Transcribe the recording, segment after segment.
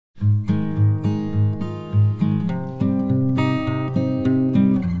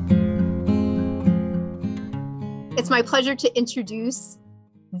my pleasure to introduce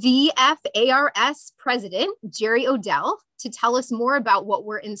VFARS President Jerry Odell to tell us more about what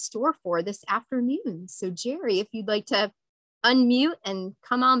we're in store for this afternoon. So Jerry, if you'd like to unmute and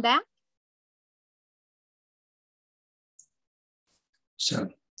come on back. So,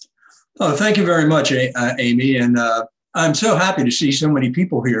 thank you very much, Amy. And I'm so happy to see so many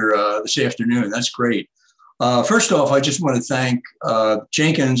people here this afternoon. That's great. First off, I just want to thank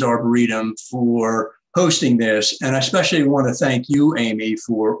Jenkins Arboretum for hosting this. And I especially want to thank you, Amy,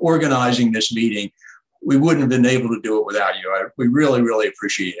 for organizing this meeting. We wouldn't have been able to do it without you. We really, really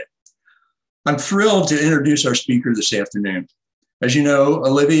appreciate it. I'm thrilled to introduce our speaker this afternoon. As you know,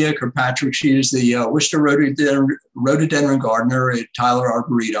 Olivia Kirkpatrick, she is the Wister Rhododendron Gardener at Tyler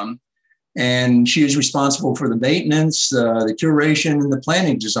Arboretum. And she is responsible for the maintenance, the curation, and the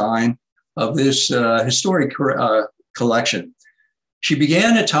planting design of this historic collection. She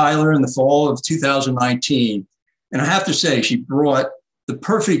began at Tyler in the fall of 2019. And I have to say, she brought the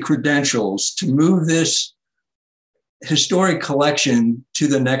perfect credentials to move this historic collection to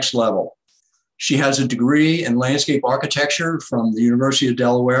the next level. She has a degree in landscape architecture from the University of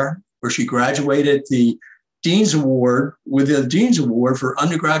Delaware, where she graduated the Dean's Award with the Dean's Award for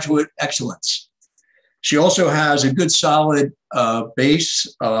Undergraduate Excellence. She also has a good solid base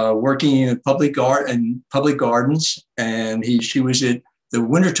working in public gardens, and she was at the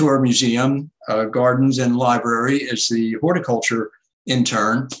Winterthur Museum, Gardens and Library as the horticulture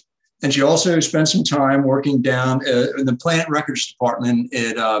intern. And she also spent some time working down in the plant records department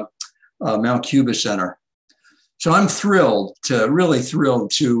at Mount Cuba Center. So I'm really thrilled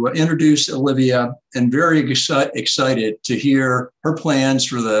to introduce Olivia, and very excited to hear her plans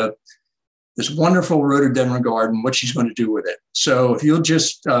for this wonderful rhododendron garden, what she's going to do with it. So if you'll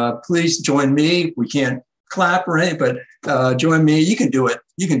just please join me. We can't clap or anything, but join me. You can do it.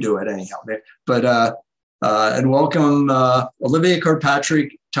 You can do it anyhow. But and welcome Olivia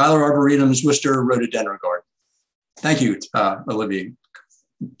Kirkpatrick, Tyler Arboretum's Wister Rhododendron Garden. Thank you, Olivia.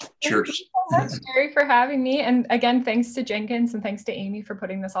 Cheers. Thank you so much, Jerry, for having me. And again, thanks to Jenkins and thanks to Amy for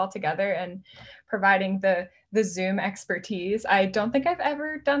putting this all together and providing the Zoom expertise. I don't think I've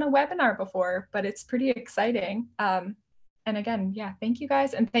ever done a webinar before, but it's pretty exciting. And again, yeah, thank you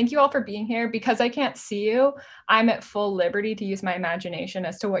guys. And thank you all for being here. Because I can't see you, I'm at full liberty to use my imagination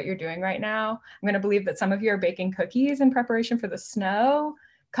as to what you're doing right now. I'm going to believe that some of you are baking cookies in preparation for the snow,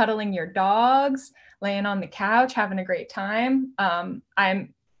 cuddling your dogs, laying on the couch, having a great time.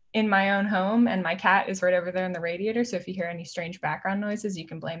 I'm in my own home and my cat is right over there in the radiator. So if you hear any strange background noises, you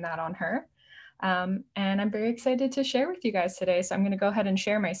can blame that on her. And I'm very excited to share with you guys today. So I'm going to go ahead and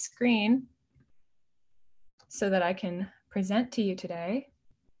share my screen so that I can present to you today.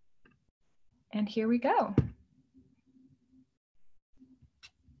 And here we go.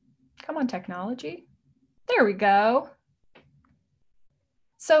 Come on, technology. There we go.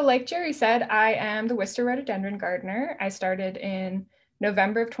 So like Jerry said, I am the Wister Rhododendron Gardener. I started in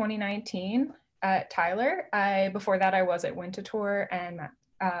November of 2019 at Tyler. Before that, I was at Winterthur, and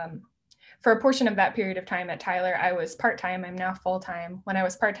for a portion of that period of time at Tyler, I was part-time. I'm now full-time. When I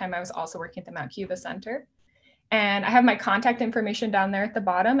was part-time, I was also working at the Mount Cuba Center. And I have my contact information down there at the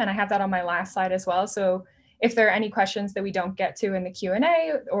bottom, and I have that on my last slide as well. So if there are any questions that we don't get to in the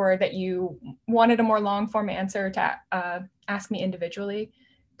Q&A, or that you wanted a more long-form answer to ask me individually,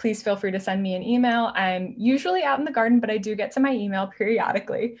 please feel free to send me an email. I'm usually out in the garden, but I do get to my email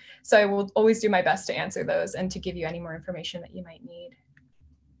periodically. So I will always do my best to answer those and to give you any more information that you might need.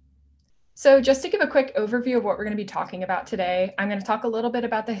 So just to give a quick overview of what we're going to be talking about today, I'm going to talk a little bit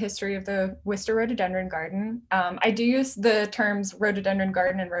about the history of the Wister Rhododendron Garden. I do use the terms rhododendron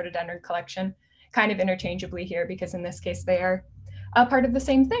garden and rhododendron collection kind of interchangeably here, because in this case, they are a part of the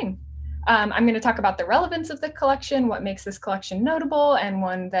same thing. I'm going to talk about the relevance of the collection, what makes this collection notable, and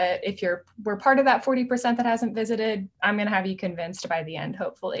one that if we're part of that 40% that hasn't visited, I'm going to have you convinced by the end,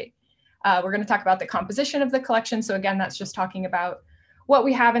 hopefully. We're going to talk about the composition of the collection. So again, that's just talking about what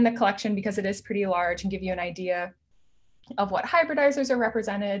we have in the collection, because it is pretty large, and give you an idea of what hybridizers are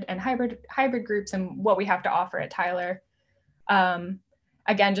represented and hybrid groups and what we have to offer at Tyler.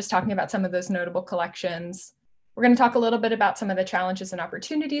 Again, just talking about some of those notable collections. We're going to talk a little bit about some of the challenges and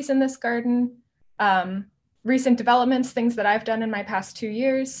opportunities in this garden, recent developments, things that I've done in my past 2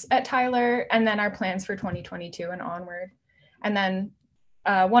 years at Tyler, and then our plans for 2022 and onward. And then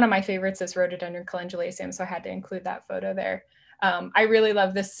one of my favorites is rhododendron calendulaceum, so I had to include that photo there. I really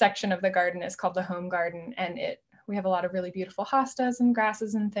love this section of the garden. It's called the home garden, and we have a lot of really beautiful hostas and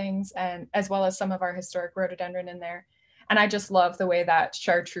grasses and things, and as well as some of our historic rhododendron in there. And I just love the way that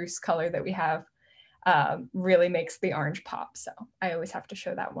chartreuse color that we have really makes the orange pop. So I always have to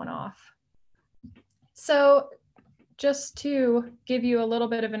show that one off. So just to give you a little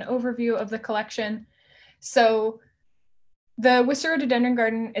bit of an overview of the collection. So the Wister Rhododendron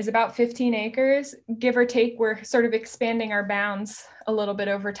Garden is about 15 acres, give or take. We're sort of expanding our bounds a little bit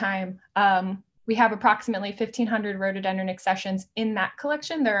over time. We have approximately 1,500 rhododendron accessions in that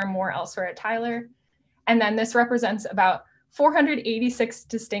collection. There are more elsewhere at Tyler. And then this represents about 486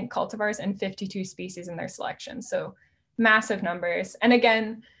 distinct cultivars and 52 species in their selection. So massive numbers. And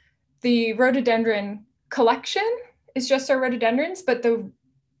again, the rhododendron collection is just our rhododendrons, but the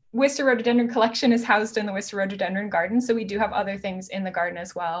Wister Rhododendron collection is housed in the Wister Rhododendron Garden. So we do have other things in the garden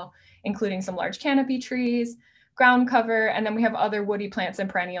as well, including some large canopy trees, ground cover, and then we have other woody plants and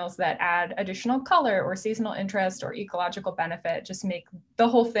perennials that add additional color or seasonal interest or ecological benefit, just make the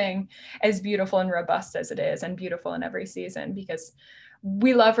whole thing as beautiful and robust as it is, and beautiful in every season, because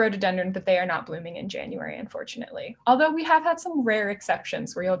we love rhododendron, but they are not blooming in January, unfortunately. Although we have had some rare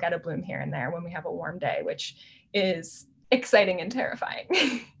exceptions where you'll get a bloom here and there when we have a warm day, which is exciting and terrifying.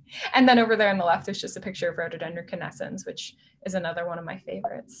 And then over there on the left is just a picture of rhododendron canescens, which is another one of my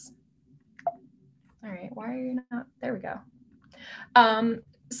favorites. All right, why are you not? There we go.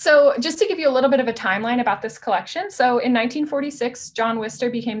 So just to give you a little bit of a timeline about this collection. So in 1946, John Wister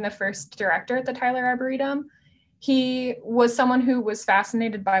became the first director at the Tyler Arboretum. He was someone who was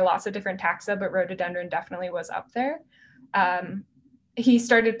fascinated by lots of different taxa, but rhododendron definitely was up there. He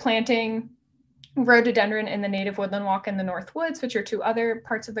started planting rhododendron in the native woodland walk in the North Woods, which are two other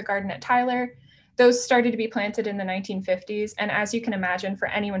parts of the garden at Tyler. Those started to be planted in the 1950s. And as you can imagine, for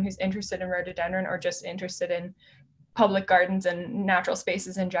anyone who's interested in rhododendron or just interested in public gardens and natural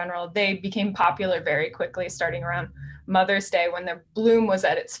spaces in general, they became popular very quickly, starting around Mother's Day when the bloom was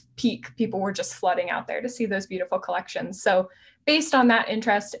at its peak. People were just flooding out there to see those beautiful collections. So based on that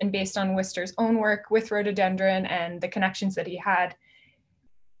interest and based on Wister's own work with rhododendron and the connections that he had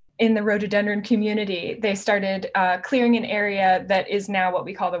in the rhododendron community, they started clearing an area that is now what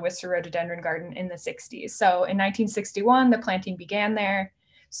we call the Wister Rhododendron Garden in the 60s. So in 1961, the planting began there,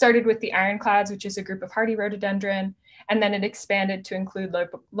 started with the ironclads, which is a group of hardy rhododendron, and then it expanded to include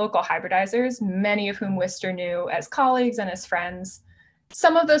local hybridizers, many of whom Wister knew as colleagues and as friends.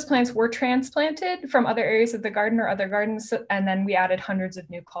 Some of those plants were transplanted from other areas of the garden or other gardens, and then we added hundreds of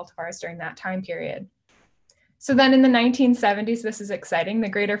new cultivars during that time period. So then in the 1970s, this is exciting, the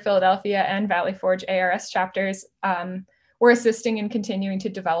Greater Philadelphia and Valley Forge ARS chapters were assisting in continuing to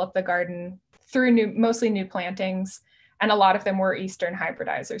develop the garden through mostly new plantings, and a lot of them were Eastern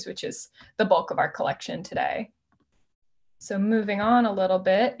hybridizers, which is the bulk of our collection today. So moving on a little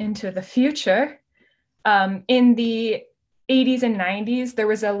bit into the future, in the 80s and 90s, there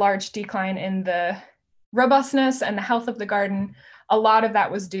was a large decline in the robustness and the health of the garden. A lot of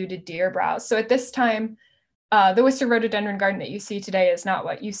that was due to deer browse. So at this time, the Wister Rhododendron Garden that you see today is not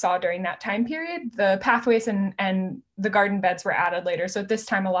what you saw during that time period. The pathways and the garden beds were added later. So at this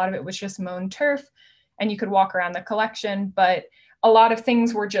time, a lot of it was just mown turf and you could walk around the collection, but a lot of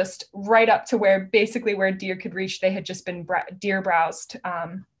things were just right up to where deer could reach. They had just been deer browsed.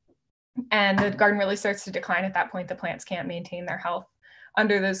 And the garden really starts to decline at that point. The plants can't maintain their health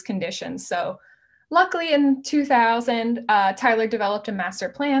under those conditions. So luckily in 2000, Tyler developed a master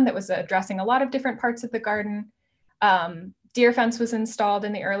plan that was addressing a lot of different parts of the garden. Deer fence was installed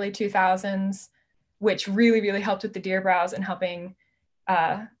in the early 2000s, which really, really helped with the deer browse and helping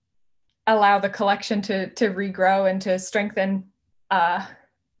allow the collection to regrow and to strengthen.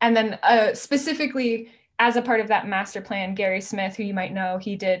 And then specifically as a part of that master plan, Gary Smith, who you might know,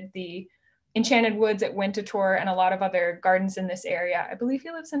 he did the Enchanted Woods at Winterthur and a lot of other gardens in this area. I believe he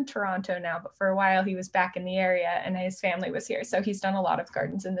lives in Toronto now, but for a while he was back in the area and his family was here. So he's done a lot of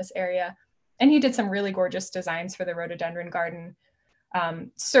gardens in this area. And he did some really gorgeous designs for the rhododendron garden,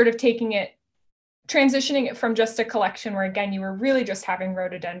 sort of transitioning it from just a collection where, again, you were really just having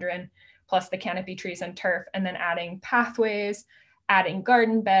rhododendron plus the canopy trees and turf, and then adding pathways, adding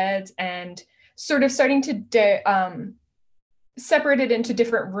garden beds, and sort of starting to separate it into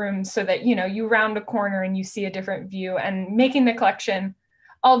different rooms so that, you round a corner and you see a different view, and making the collection,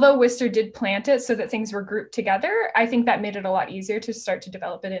 although Wister did plant it so that things were grouped together, I think that made it a lot easier to start to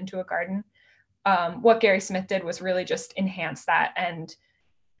develop it into a garden. What Gary Smith did was really just enhance that and,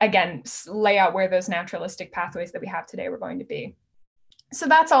 again, lay out where those naturalistic pathways that we have today were going to be. So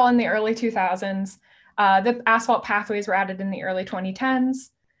that's all in the early 2000s. The asphalt pathways were added in the early 2010s.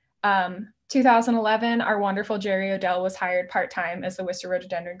 2011, our wonderful Jerry Odell was hired part-time as the Wister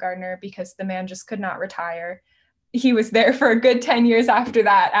Rhododendron gardener because the man just could not retire. He was there for a good 10 years after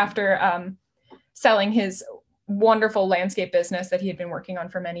that, after selling his wonderful landscape business that he had been working on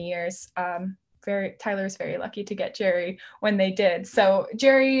for many years. Tyler's very lucky to get Jerry when they did. So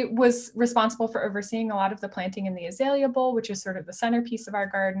Jerry was responsible for overseeing a lot of the planting in the azalea bowl, which is sort of the centerpiece of our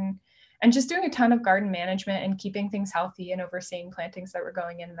garden, and just doing a ton of garden management and keeping things healthy and overseeing plantings that were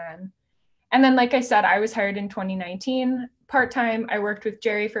going in then. And then, like I said, I was hired in 2019 part-time. I worked with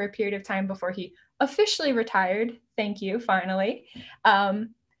Jerry for a period of time before he officially retired. Thank you, finally.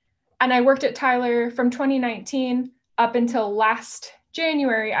 And I worked at Tyler from 2019 up until last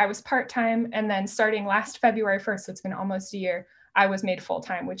January. I was part-time, and then starting last February 1st, so it's been almost a year, I was made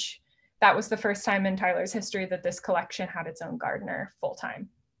full-time, which that was the first time in Tyler's history that this collection had its own gardener full-time.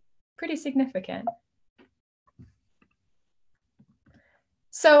 Pretty significant.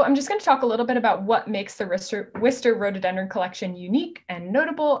 So I'm just going to talk a little bit about what makes the Wister Rhododendron collection unique and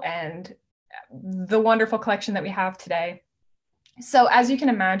notable, and the wonderful collection that we have today. So as you can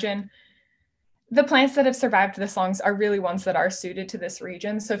imagine, the plants that have survived this long are really ones that are suited to this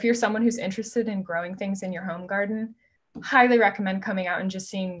region. So if you're someone who's interested in growing things in your home garden, highly recommend coming out and just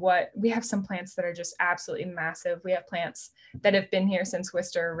seeing we have some plants that are just absolutely massive. We have plants that have been here since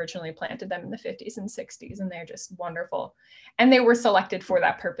Wister originally planted them in the 50s and 60s, and they're just wonderful. And they were selected for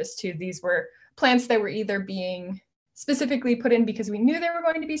that purpose too. These were plants that were either being specifically put in because we knew they were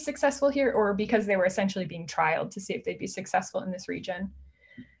going to be successful here, or because they were essentially being trialed to see if they'd be successful in this region.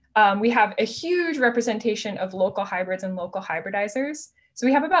 We have a huge representation of local hybrids and local hybridizers. So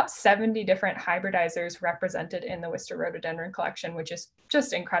we have about 70 different hybridizers represented in the Wister Rhododendron collection, which is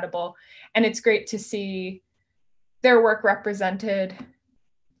just incredible. And it's great to see their work represented,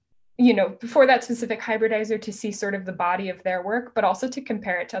 you know, for that specific hybridizer, to see sort of the body of their work, but also to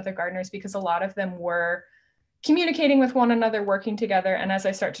compare it to other gardeners, because a lot of them were communicating with one another, working together. And as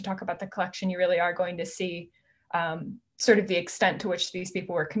I start to talk about the collection, you really are going to see sort of the extent to which these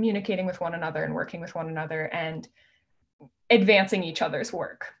people were communicating with one another and working with one another and advancing each other's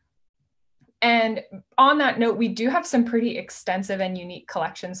work. And on that note, we do have some pretty extensive and unique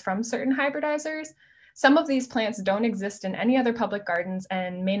collections from certain hybridizers. Some of these plants don't exist in any other public gardens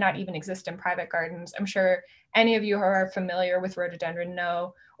and may not even exist in private gardens. I'm sure any of you who are familiar with rhododendron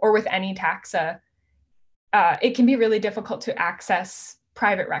know, or with any taxa, it can be really difficult to access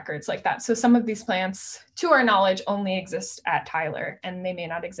private records like that. So some of these plants, to our knowledge, only exist at Tyler, and they may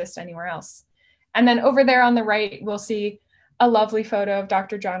not exist anywhere else. And then over there on the right, we'll see a lovely photo of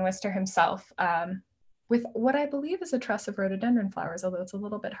Dr. John Wister himself with what I believe is a truss of rhododendron flowers, although it's a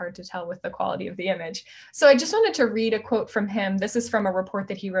little bit hard to tell with the quality of the image. So I just wanted to read a quote from him. This is from a report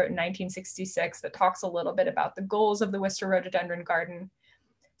that he wrote in 1966 that talks a little bit about the goals of the Wister Rhododendron Garden.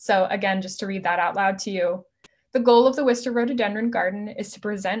 So again, just to read that out loud to you. The goal of the Wister Rhododendron Garden is to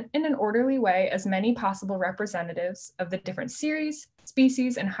present in an orderly way as many possible representatives of the different series,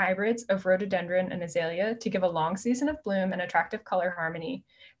 species, and hybrids of rhododendron and azalea to give a long season of bloom and attractive color harmony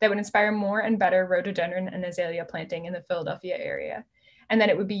that would inspire more and better rhododendron and azalea planting in the Philadelphia area, and that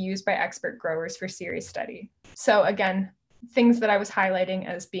it would be used by expert growers for series study. So again, things that I was highlighting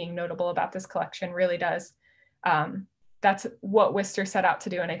as being notable about this collection really does. That's what Wister set out to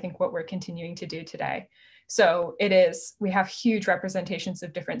do, and I think what we're continuing to do today. So we have huge representations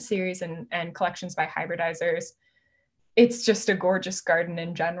of different series and collections by hybridizers. It's just a gorgeous garden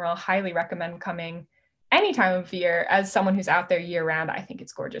in general. Highly recommend coming any time of year. As someone who's out there year round, I think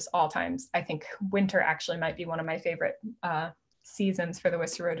it's gorgeous all times. I think winter actually might be one of my favorite seasons for the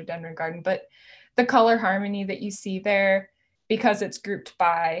Wister Rhododendron Garden. But the color harmony that you see there, because it's grouped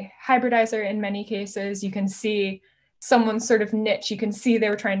by hybridizer in many cases, you can see someone's sort of niche. You can see they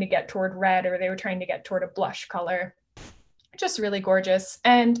were trying to get toward red, or they were trying to get toward a blush color. Just really gorgeous.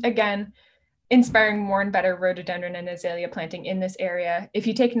 And again, inspiring more and better rhododendron and azalea planting in this area. If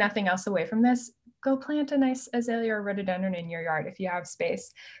you take nothing else away from this, go plant a nice azalea or rhododendron in your yard if you have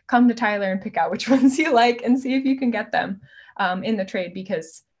space. Come to Tyler and pick out which ones you like and see if you can get them in the trade,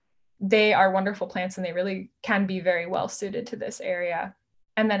 because they are wonderful plants and they really can be very well suited to this area.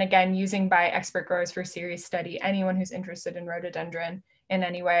 And then again, using by expert growers for series study. Anyone who's interested in rhododendron in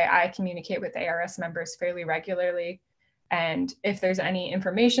any way, I communicate with ARS members fairly regularly. And if there's any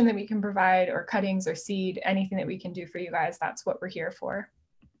information that we can provide, or cuttings or seed, anything that we can do for you guys, that's what we're here for.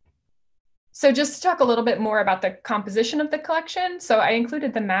 So just to talk a little bit more about the composition of the collection. So I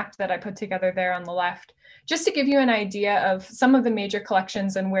included the map that I put together there on the left, just to give you an idea of some of the major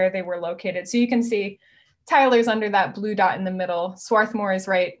collections and where they were located. So you can see Tyler's under that blue dot in the middle. Swarthmore is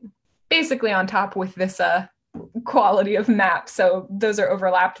right basically on top with this quality of map. So those are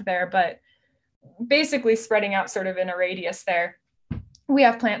overlapped there, but basically spreading out sort of in a radius there. We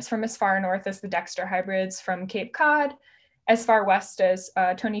have plants from as far north as the Dexter hybrids from Cape Cod, as far west as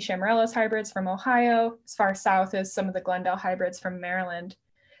Tony Chamarello's hybrids from Ohio, as far south as some of the Glendale hybrids from Maryland.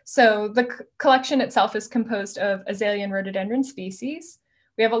 So the collection itself is composed of azalea and rhododendron species.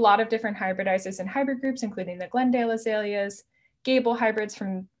 We have a lot of different hybridizers and hybrid groups, including the Glendale azaleas, Gable hybrids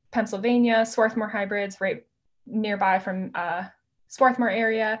from Pennsylvania, Swarthmore hybrids right nearby from Swarthmore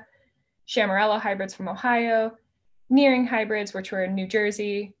area, Chamarella hybrids from Ohio, Nearing hybrids, which were in New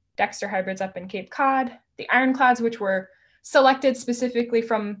Jersey, Dexter hybrids up in Cape Cod, the Ironclads, which were selected specifically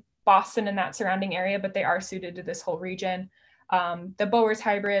from Boston and that surrounding area, but they are suited to this whole region. The Bowers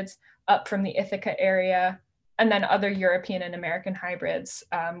hybrids up from the Ithaca area, and then other European and American hybrids.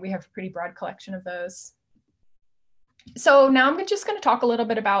 We have a pretty broad collection of those. So now I'm just going to talk a little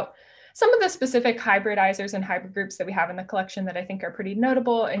bit about some of the specific hybridizers and hybrid groups that we have in the collection that I think are pretty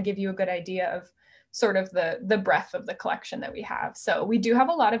notable and give you a good idea of sort of the breadth of the collection that we have. So we do have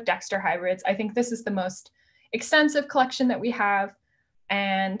a lot of Dexter hybrids. I think this is the most extensive collection that we have,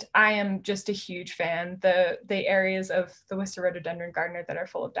 and I am just a huge fan. The areas of the Wister Rhododendron Garden that are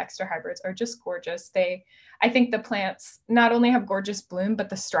full of Dexter hybrids are just gorgeous. I think the plants not only have gorgeous bloom, but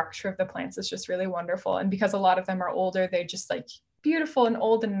the structure of the plants is just really wonderful. And because a lot of them are older, they're just like beautiful and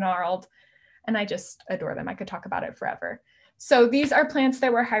old and gnarled. And I just adore them. I could talk about it forever. So these are plants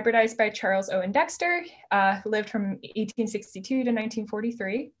that were hybridized by Charles Owen Dexter, who lived from 1862 to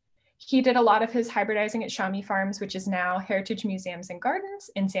 1943. He did a lot of his hybridizing at Shawnee Farms, which is now Heritage Museums and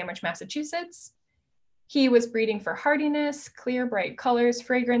Gardens in Sandwich, Massachusetts. He was breeding for hardiness, clear, bright colors,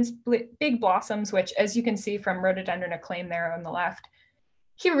 fragrance, big blossoms, which, as you can see from Rhododendron Acclaim there on the left,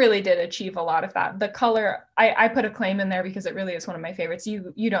 he really did achieve a lot of that. The color, I put Acclaim in there because it really is one of my favorites.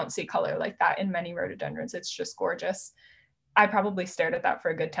 You don't see color like that in many rhododendrons. It's just gorgeous. I probably stared at that for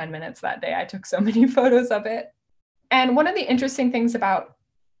a good 10 minutes that day. I took so many photos of it. And one of the interesting things about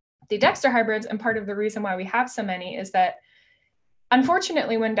the Dexter hybrids, and part of the reason why we have so many, is that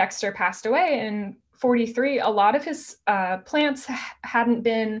unfortunately when Dexter passed away in 43, a lot of his plants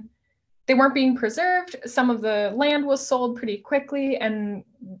they weren't being preserved. Some of the land was sold pretty quickly, and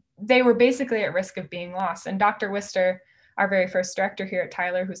they were basically at risk of being lost. And Dr. Wister, our very first director here at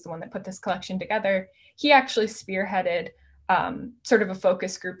Tyler, who's the one that put this collection together, he actually spearheaded sort of a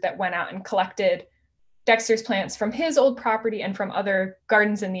focus group that went out and collected Dexter's plants from his old property and from other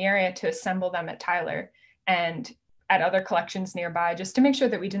gardens in the area to assemble them at Tyler and at other collections nearby, just to make sure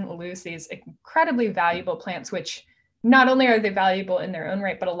that we didn't lose these incredibly valuable plants, which not only are they valuable in their own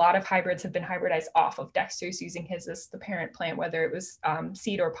right, but a lot of hybrids have been hybridized off of Dexter's using his as the parent plant, whether it was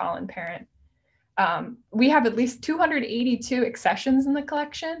seed or pollen parent. We have at least 282 accessions in the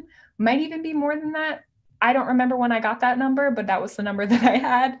collection, might even be more than that. I don't remember when I got that number, but that was the number that I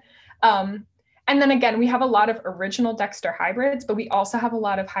had. And then again, we have a lot of original Dexter hybrids, but we also have a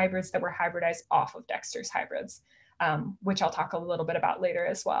lot of hybrids that were hybridized off of Dexter's hybrids, which I'll talk a little bit about later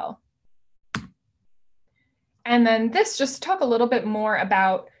as well. And then this, just to talk a little bit more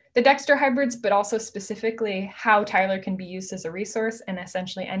about the Dexter hybrids, but also specifically how Tyler can be used as a resource, and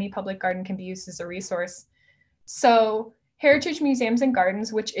essentially any public garden can be used as a resource. So Heritage Museums and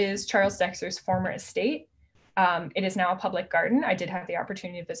Gardens, which is Charles Dexter's former estate, it is now a public garden. I did have the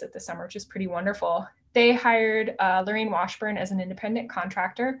opportunity to visit this summer, which is pretty wonderful. They hired Lorraine Washburn as an independent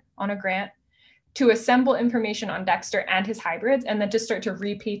contractor on a grant to assemble information on Dexter and his hybrids, and then to start to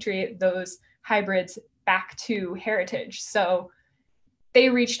repatriate those hybrids back to Heritage. So they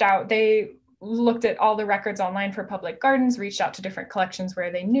reached out, they looked at all the records online for public gardens, reached out to different collections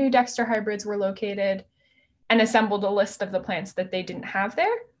where they knew Dexter hybrids were located, and assembled a list of the plants that they didn't have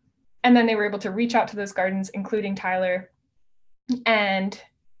there. And then they were able to reach out to those gardens, including Tyler, and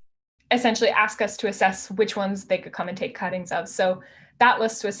essentially ask us to assess which ones they could come and take cuttings of. So that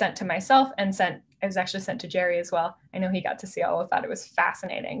list was sent to myself and it was actually sent to Jerry as well. I know he got to see all of that. It was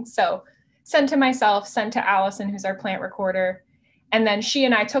fascinating. So sent to myself, sent to Allison, who's our plant recorder. And then she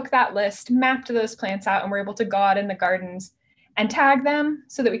and I took that list, mapped those plants out, and were able to go out in the gardens and tag them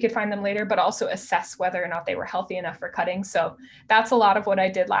so that we could find them later, but also assess whether or not they were healthy enough for cutting. So that's a lot of what I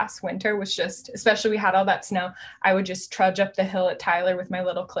did last winter, was just, especially we had all that snow, I would just trudge up the hill at Tyler with my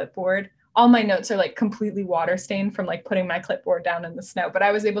little clipboard. All my notes are like completely water stained from like putting my clipboard down in the snow, but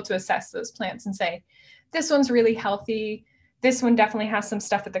I was able to assess those plants and say, this one's really healthy. This one definitely has some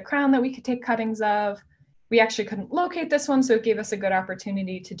stuff at the crown that we could take cuttings of. We actually couldn't locate this one, so it gave us a good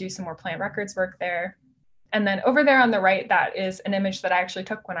opportunity to do some more plant records work there. And then over there on the right, that is an image that I actually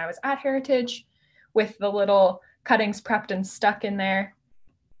took when I was at Heritage with the little cuttings prepped and stuck in there.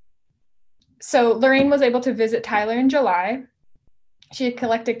 So Lorraine was able to visit Tyler in July. She had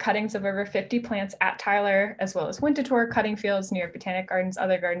collected cuttings of over 50 plants at Tyler, as well as went to tour cutting fields, New York Botanic Gardens,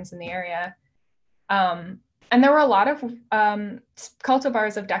 other gardens in the area. And there were a lot of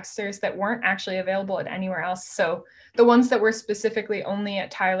cultivars of Dexter's that weren't actually available at anywhere else. So the ones that were specifically only at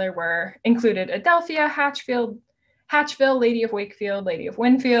Tyler were included Adelphia, Hatchville, Lady of Wakefield, Lady of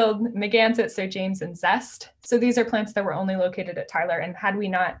Winfield, Megansett, Sir James, and Zest. So these are plants that were only located at Tyler. And had we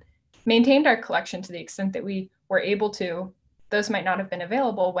not maintained our collection to the extent that we were able to, those might not have been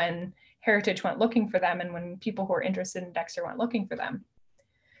available when Heritage went looking for them and when people who were interested in Dexter went looking for them.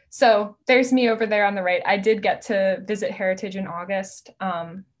 So there's me over there on the right. I did get to visit Heritage in August.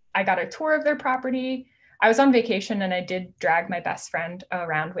 I got a tour of their property. I was on vacation and I did drag my best friend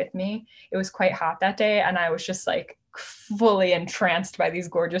around with me. It was quite hot that day and I was just like fully entranced by these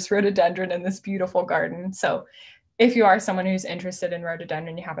gorgeous rhododendron in this beautiful garden. So if you are someone who's interested in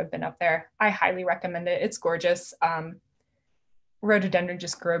rhododendron, you haven't been up there, I highly recommend it. It's gorgeous. Rhododendron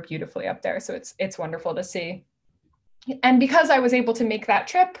just grow beautifully up there. So it's wonderful to see. And because I was able to make that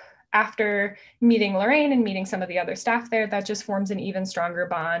trip after meeting Lorraine and meeting some of the other staff there, that just forms an even stronger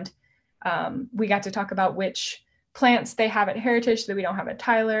bond. We got to talk about which plants they have at Heritage that we don't have at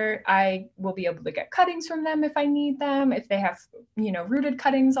Tyler. I will be able to get cuttings from them if I need them. If they have, rooted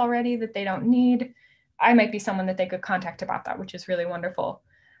cuttings already that they don't need, I might be someone that they could contact about that, which is really wonderful.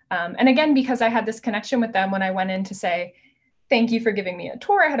 And again, because I had this connection with them when I went in to say, thank you for giving me a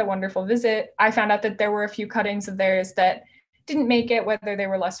tour, I had a wonderful visit, I found out that there were a few cuttings of theirs that didn't make it, whether they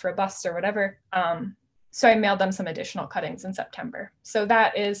were less robust or whatever. So I mailed them some additional cuttings in September. So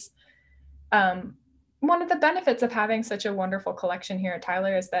that is one of the benefits of having such a wonderful collection here at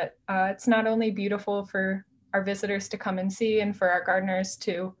Tyler, is that it's not only beautiful for our visitors to come and see and for our gardeners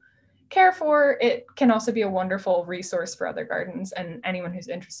to care for, it can also be a wonderful resource for other gardens and anyone who's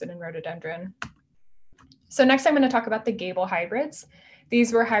interested in rhododendron. So next I'm going to talk about the Gable hybrids.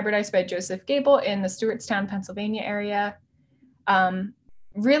 These were hybridized by Joseph Gable in the Stewartstown, Pennsylvania area.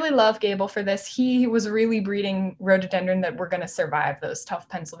 Really love Gable for this. He was really breeding rhododendron that were going to survive those tough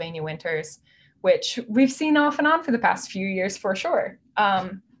Pennsylvania winters, which we've seen off and on for the past few years for sure.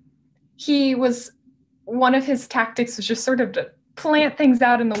 One of his tactics was just sort of to plant things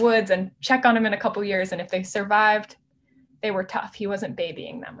out in the woods and check on them in a couple years. And if they survived, they were tough. He wasn't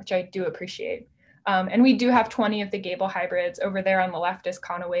babying them, which I do appreciate. And we do have 20 of the Gable hybrids. Over there on the left is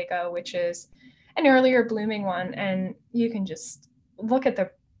Conewago, which is an earlier blooming one. And you can just look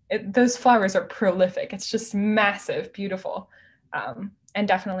at those flowers are prolific. It's just massive, beautiful. And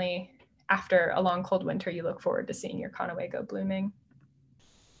definitely after a long cold winter, you look forward to seeing your Conewago blooming.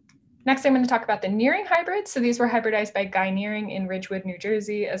 Next, I'm going to talk about the Nearing hybrids. So these were hybridized by Guy Nearing in Ridgewood, New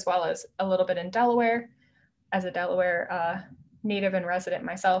Jersey, as well as a little bit in Delaware. As a Delaware native and resident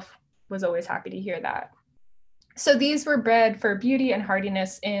myself, was always happy to hear that. So these were bred for beauty and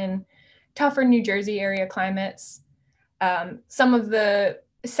hardiness in tougher New Jersey area climates. Some of the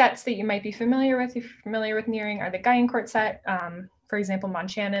sets that you might be familiar with, if you're familiar with Nearing, are the Guyancourt set, for example,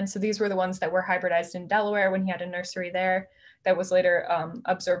 Monchanan. So these were the ones that were hybridized in Delaware when he had a nursery there that was later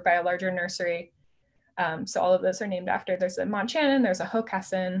absorbed by a larger nursery. So all of those are named after. There's a Monchanan, there's a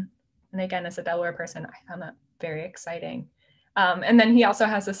Hockessin, and again, as a Delaware person, I found that very exciting. And then he also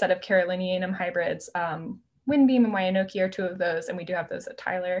has a set of Carolinianum hybrids. Windbeam and Wyanoke are two of those, and we do have those at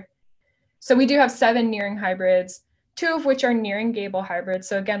Tyler. So we do have 7 Nearing hybrids, 2 of which are Nearing Gable hybrids.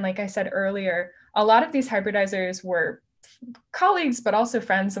 So again, like I said earlier, a lot of these hybridizers were colleagues, but also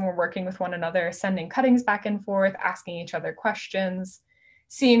friends, and were working with one another, sending cuttings back and forth, asking each other questions,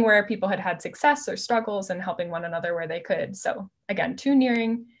 seeing where people had had success or struggles, and helping one another where they could. So again, 2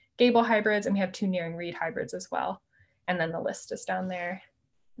 Nearing Gable hybrids, and we have 2 Nearing Reed hybrids as well. And then the list is down there.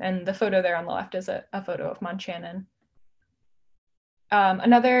 And the photo there on the left is a photo of Monchanan.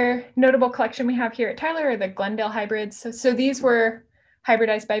 Another notable collection we have here at Tyler are the Glendale hybrids. So these were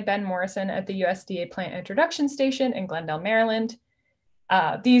hybridized by Ben Morrison at the USDA Plant Introduction Station in Glendale, Maryland.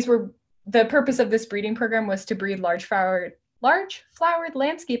 The purpose of this breeding program was to breed large flowered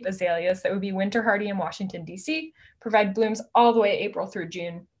landscape azaleas that would be winter hardy in Washington, D.C., provide blooms all the way April through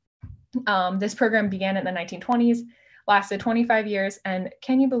June. This program began in the 1920s, lasted 25 years, and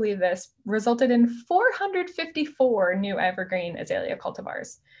can you believe this, resulted in 454 new evergreen azalea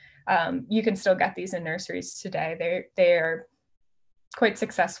cultivars. You can still get these in nurseries today. They are quite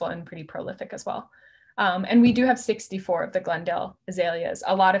successful and pretty prolific as well. And we do have 64 of the Glendale azaleas.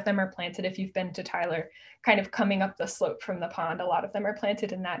 A lot of them are planted, if you've been to Tyler, kind of coming up the slope from the pond. A lot of them are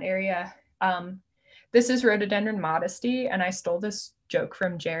planted in that area. This is Rhododendron Modesty, and I stole this joke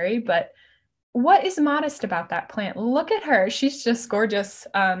from Jerry, but what is modest about that plant? Look at her. She's just gorgeous.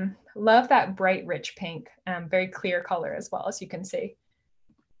 Love that bright, rich pink, very clear color as well, as you can see.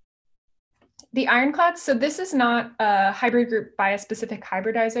 The Ironclads, so this is not a hybrid group by a specific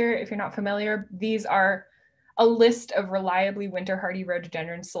hybridizer. If you're not familiar, these are a list of reliably winter hardy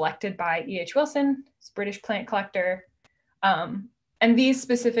rhododendrons selected by E.H. Wilson, British plant collector. And these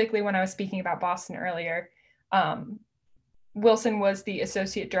specifically, when I was speaking about Boston earlier, Wilson was the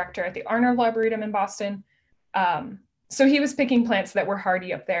associate director at the Arnold Arboretum in Boston. So he was picking plants that were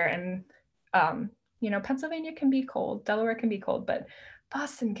hardy up there. And, you know, Pennsylvania can be cold, Delaware can be cold, but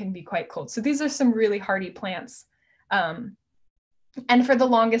Boston can be quite cold. So these are some really hardy plants. And for the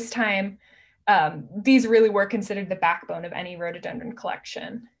longest time, these really were considered the backbone of any rhododendron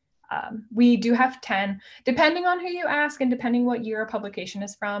collection. We do have 10, depending on who you ask and depending what year a publication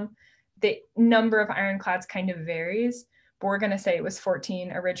is from, the number of ironclads kind of varies, but we're going to say it was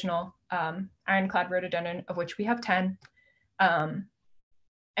 14 original ironclad rhododendron, of which we have 10.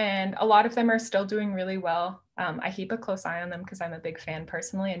 And a lot of them are still doing really well. I keep a close eye on them because I'm a big fan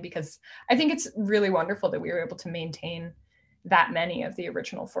personally, and because I think it's really wonderful that we were able to maintain that many of the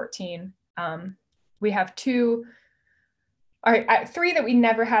original 14. We have 3 that we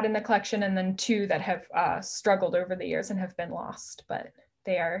never had in the collection, and then 2 that have struggled over the years and have been lost, but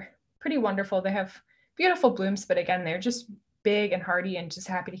they are pretty wonderful. They have beautiful blooms, but again, they're just big and hardy and just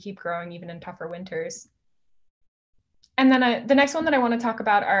happy to keep growing even in tougher winters. And then the next one that I want to talk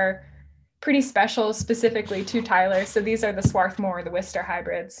about are pretty special specifically to Tyler. So these are the Swarthmore, the Wister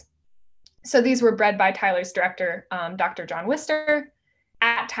hybrids. So these were bred by Tyler's director, Dr. John Wister,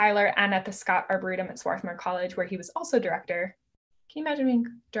 at Tyler and at the Scott Arboretum at Swarthmore College, where he was also director. Can you imagine being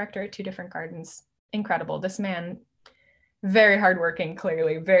director at 2 different gardens? Incredible. This man, very hardworking,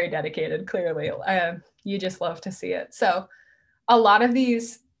 clearly, very dedicated, clearly. You just love to see it. So a lot of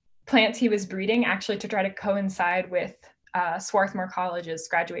these plants he was breeding actually to try to coincide with Swarthmore College's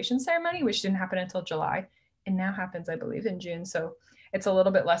graduation ceremony, which didn't happen until July. It now happens, I believe, in June. So it's a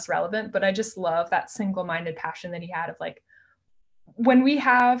little bit less relevant, but I just love that single-minded passion that he had of like, when we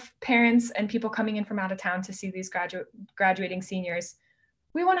have parents and people coming in from out of town to see these graduating seniors,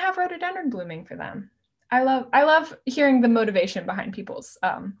 we want to have rhododendron blooming for them. I love hearing the motivation behind people's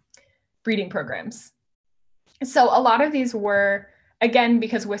breeding programs. So a lot of these were, again,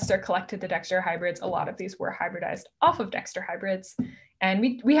 because Wister collected the Dexter hybrids, a lot of these were hybridized off of Dexter hybrids. And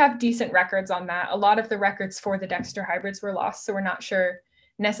we have decent records on that. A lot of the records for the Dexter hybrids were lost, so we're not sure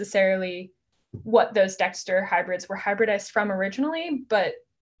necessarily what those Dexter hybrids were hybridized from originally, but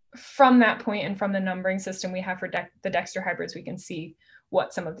from that point and from the numbering system we have for the Dexter hybrids, we can see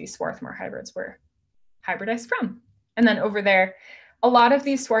what some of these Swarthmore hybrids were hybridized from. And then over there, a lot of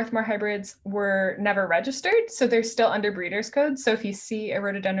these Swarthmore hybrids were never registered, so they're still under breeders' code. So if you see a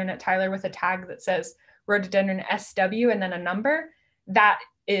rhododendron at Tyler with a tag that says rhododendron SW and then a number, that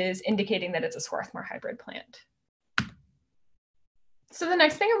is indicating that it's a Swarthmore hybrid plant. So the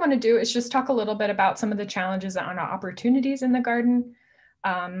next thing I want to do is just talk a little bit about some of the challenges and opportunities in the garden.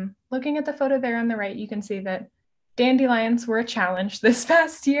 Looking at the photo there on the right, you can see that dandelions were a challenge this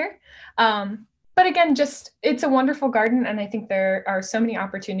past year. But again, it's a wonderful garden, and I think there are so many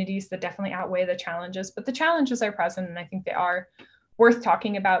opportunities that definitely outweigh the challenges, but the challenges are present, and I think they are worth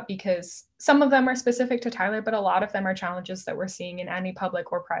talking about because some of them are specific to Tyler, but a lot of them are challenges that we're seeing in any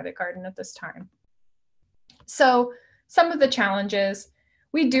public or private garden at this time. So some of the challenges,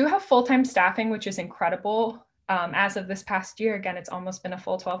 we do have full-time staffing, which is incredible. As of this past year, again, it's almost been a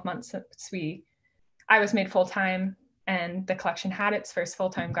full 12 months since I was made full-time and the collection had its first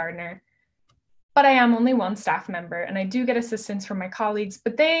full-time gardener. But I am only one staff member, and I do get assistance from my colleagues,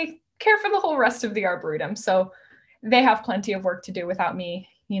 but they care for the whole rest of the Arboretum. So they have plenty of work to do without me,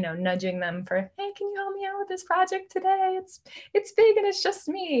 nudging them for, hey, can you help me out with this project today? It's big and it's just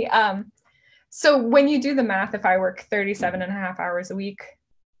me. So when you do the math, if I work 37.5 hours a week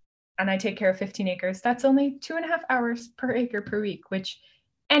and I take care of 15 acres, that's only 2.5 hours per acre per week, which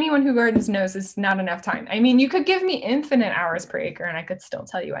anyone who gardens knows is not enough time. I mean, you could give me infinite hours per acre and I could still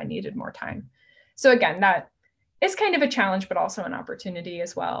tell you I needed more time. So again, that is kind of a challenge, but also an opportunity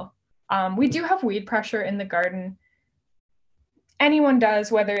as well. We do have weed pressure in the garden. Anyone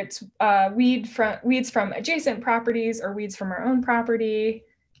does, whether it's weeds from adjacent properties or weeds from our own property,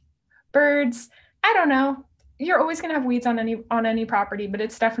 birds, I don't know. You're always gonna have weeds on any property, but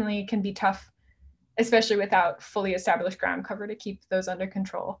it's definitely can be tough, especially without fully established ground cover to keep those under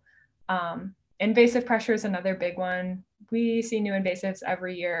control. Invasive pressure is another big one. We see new invasives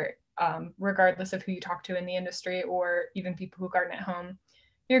every year, regardless of who you talk to in the industry or even people who garden at home.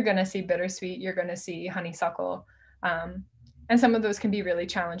 You're gonna see bittersweet, you're gonna see honeysuckle, and some of those can be really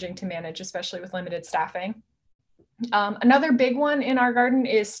challenging to manage, especially with limited staffing. Another big one in our garden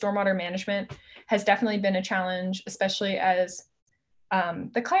is stormwater management. Has definitely been a challenge, especially as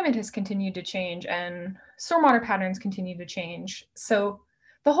the climate has continued to change and stormwater patterns continue to change. So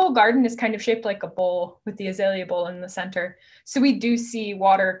the whole garden is kind of shaped like a bowl with the azalea bowl in the center. So we do see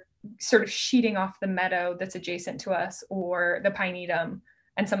water sort of sheeting off the meadow that's adjacent to us, or the pinetum,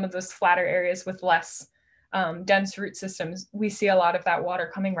 and some of those flatter areas with less dense root systems. We see a lot of that water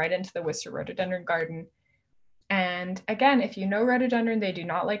coming right into the Wister Rhododendron Garden. And again, if you know rhododendron, they do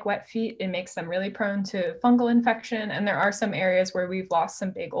not like wet feet. It makes them really prone to fungal infection. And there are some areas where we've lost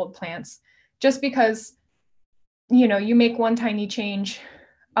some big old plants just because, you know, you make one tiny change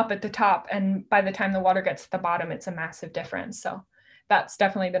up at the top, and by the time the water gets to the bottom, it's a massive difference. So that's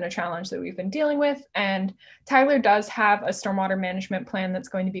definitely been a challenge that we've been dealing with. And Tyler does have a stormwater management plan that's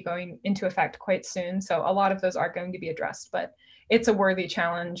going to be going into effect quite soon. So a lot of those are going to be addressed, but it's a worthy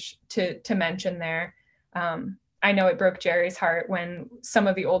challenge to mention there. I know it broke Jerry's heart when some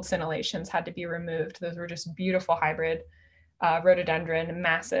of the old scintillations had to be removed. Those were just beautiful hybrid rhododendron,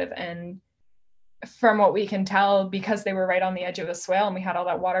 massive. And from what we can tell, because they were right on the edge of a swale and we had all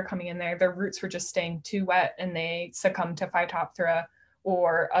that water coming in there, their roots were just staying too wet and they succumbed to Phytophthora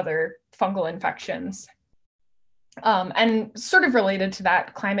or other fungal infections. And sort of related to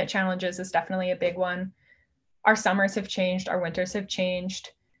that, climate challenges is definitely a big one. Our summers have changed, our winters have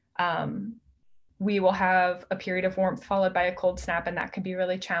changed. We will have a period of warmth followed by a cold snap, and that can be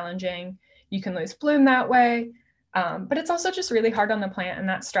really challenging. You can lose bloom that way, but it's also just really hard on the plant, and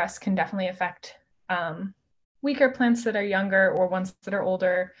that stress can definitely affect weaker plants that are younger or ones that are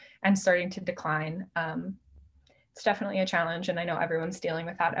older and starting to decline. It's definitely a challenge, and I know everyone's dealing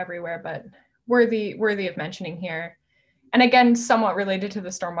with that everywhere, but worthy of mentioning here. And again, somewhat related to the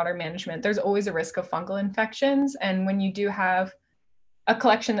stormwater management, there's always a risk of fungal infections, and when you do have a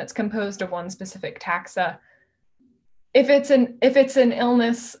collection that's composed of one specific taxa, if it's an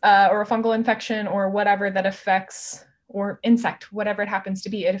illness or a fungal infection or whatever that affects, or insect, whatever it happens to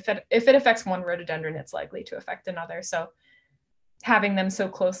be, if it affects one rhododendron, it's likely to affect another. So having them so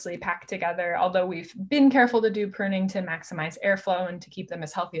closely packed together, although we've been careful to do pruning to maximize airflow and to keep them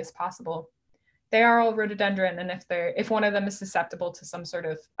as healthy as possible, they are all rhododendron, and if one of them is susceptible to some sort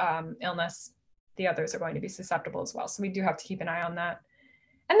of illness, the others are going to be susceptible as well. So we do have to keep an eye on that.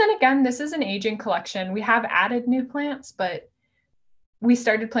 And then again, this is an aging collection. We have added new plants, but we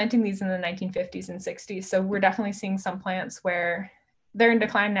started planting these in the 1950s and 60s. So we're definitely seeing some plants where they're in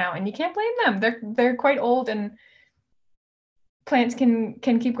decline now, and you can't blame them. They're quite old, and plants can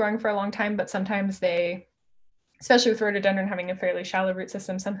keep growing for a long time, but sometimes they, especially with rhododendron having a fairly shallow root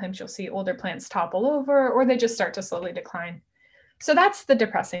system, sometimes you'll see older plants topple over, or they just start to slowly decline. So that's the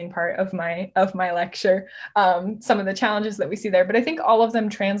depressing part of my lecture, some of the challenges that we see there, but I think all of them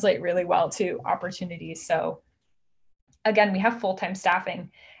translate really well to opportunities. So again, we have full-time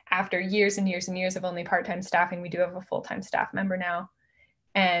staffing. After years and years and years of only part-time staffing, we do have a full-time staff member now.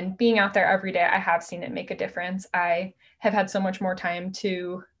 And being out there every day, I have seen it make a difference. I have had so much more time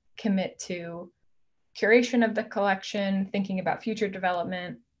to commit to curation of the collection, thinking about future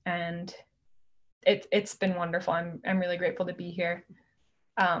development, and it's been wonderful. I'm really grateful to be here.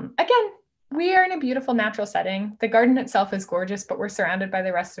 Again, we are in a beautiful natural setting. The garden itself is gorgeous, but we're surrounded by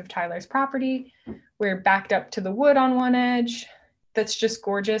the rest of Tyler's property. We're backed up to the wood on one edge. That's just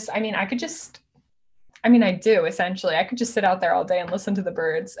gorgeous. I mean, I do essentially. I could just sit out there all day and listen to the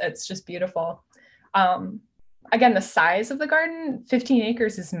birds. It's just beautiful. Again, the size of the garden, 15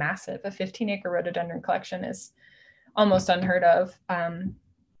 acres is massive. A 15-acre rhododendron collection is almost unheard of.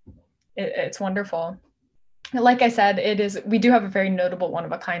 It's wonderful. Like I said, we do have a very notable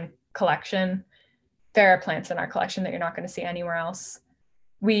one-of-a-kind collection. There are plants in our collection that you're not going to see anywhere else.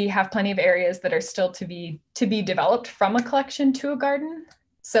 We have plenty of areas that are still to be developed from a collection to a garden.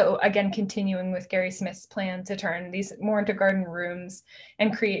 So again, continuing with Gary Smith's plan to turn these more into garden rooms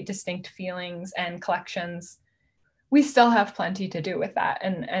and create distinct feelings and collections, we still have plenty to do with that.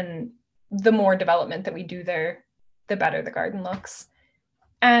 And the more development that we do there, the better the garden looks.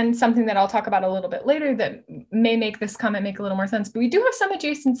 And something that I'll talk about a little bit later that may make this comment make a little more sense, but we do have some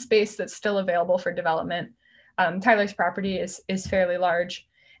adjacent space that's still available for development. Tyler's property is fairly large,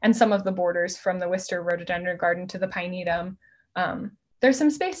 and some of the borders from the Wister Rhododendron Garden to the Pinetum, there's some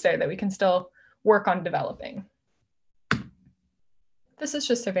space there that we can still work on developing. This is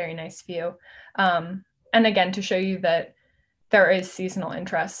just a very nice view. And again, to show you that there is seasonal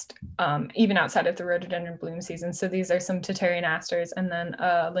interest, even outside of the rhododendron bloom season. So these are some Tatarian asters, and then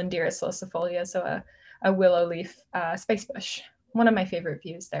Linderis locifolia, so a willow leaf space bush. One of my favorite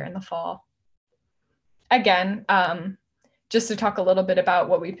views there in the fall. Again, just to talk a little bit about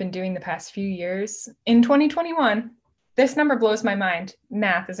what we've been doing the past few years. In 2021, this number blows my mind.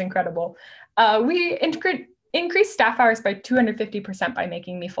 Math is incredible. We increased staff hours by 250% by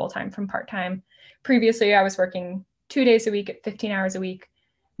making me full-time from part-time. Previously, I was working 2 days a week at 15 hours a week.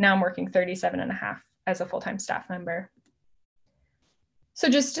 Now I'm working 37.5 as a full-time staff member. So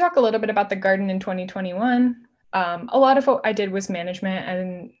just to talk a little bit about the garden in 2021, a lot of what I did was management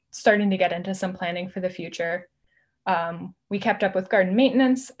and starting to get into some planning for the future. We kept up with garden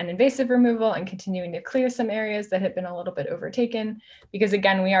maintenance and invasive removal and continuing to clear some areas that had been a little bit overtaken, because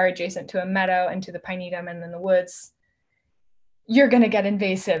again, we are adjacent to a meadow and to the pinetum and then the woods. You're going to get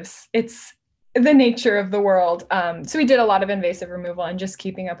invasives. It's the nature of the world. So we did a lot of invasive removal and just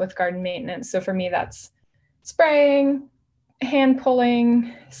keeping up with garden maintenance. So for me, that's spraying, hand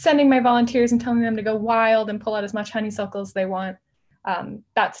pulling, sending my volunteers and telling them to go wild and pull out as much honeysuckle as they want.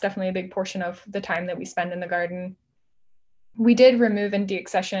 That's definitely a big portion of the time that we spend in the garden. We did remove and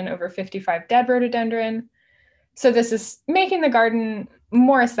deaccession over 55 dead rhododendron. So this is making the garden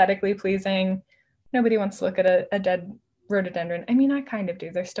more aesthetically pleasing. Nobody wants to look at a dead rhododendron. I mean, I kind of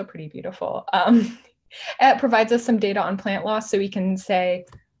do. They're still pretty beautiful. It provides us some data on plant loss, so we can say,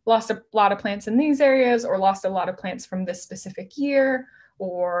 lost a lot of plants in these areas, or lost a lot of plants from this specific year,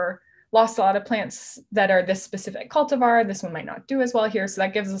 or lost a lot of plants that are this specific cultivar. This one might not do as well here. So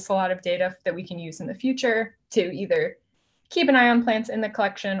that gives us a lot of data that we can use in the future to either keep an eye on plants in the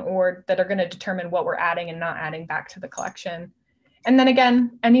collection, or that are going to determine what we're adding and not adding back to the collection. And then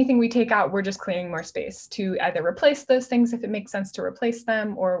again, anything we take out, we're just clearing more space to either replace those things if it makes sense to replace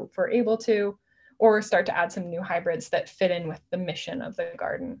them, or if we're able to, or start to add some new hybrids that fit in with the mission of the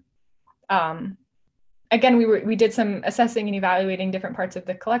garden. Again, we did some assessing and evaluating different parts of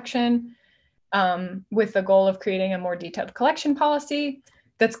the collection with the goal of creating a more detailed collection policy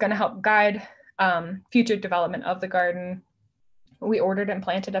that's going to help guide future development of the garden. We ordered and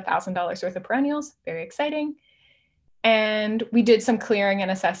planted $1,000 worth of perennials, very exciting. And we did some clearing and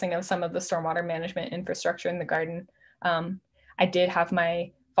assessing of some of the stormwater management infrastructure in the garden. I did have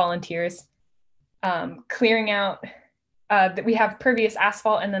my volunteers clearing out that we have pervious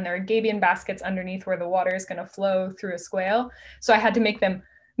asphalt, and then there are gabion baskets underneath where the water is going to flow through a swale. So I had to make them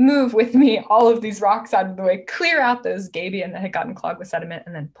move with me all of these rocks out of the way, clear out those gabion that had gotten clogged with sediment,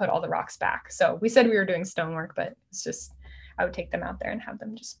 and then put all the rocks back. So we said we were doing stonework, but it's just, I would take them out there and have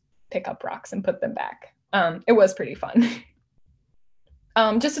them just pick up rocks and put them back. It was pretty fun.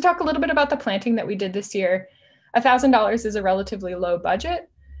 Just to talk a little bit about the planting that we did this year, $1,000 is a relatively low budget.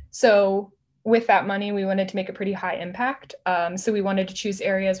 So with that money, we wanted to make a pretty high impact. So we wanted to choose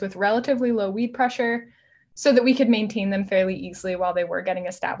areas with relatively low weed pressure so that we could maintain them fairly easily while they were getting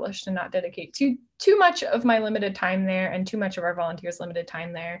established, and not dedicate too much of my limited time there and too much of our volunteers' limited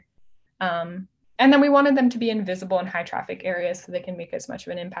time there. And then we wanted them to be invisible in high traffic areas so they can make as much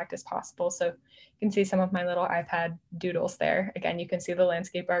of an impact as possible. So you can see some of my little iPad doodles there. Again, you can see the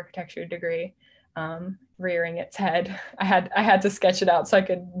landscape architecture degree rearing its head. I had to sketch it out so I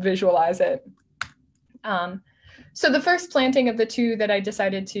could visualize it. So the first planting of the two that I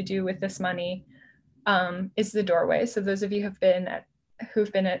decided to do with this money is the doorway. So those of you who've been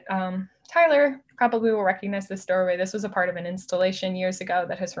at Tyler probably will recognize this doorway. This was a part of an installation years ago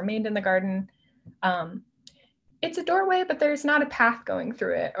that has remained in the garden. It's a doorway, but there's not a path going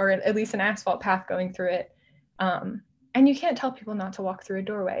through it, or at least an asphalt path going through it. And you can't tell people not to walk through a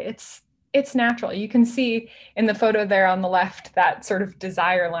doorway. It's natural. You can see in the photo there on the left, that sort of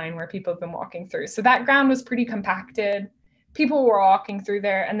desire line where people have been walking through. So that ground was pretty compacted. People were walking through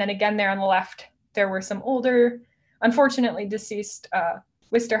there. And then again, there on the left, there were some older, unfortunately deceased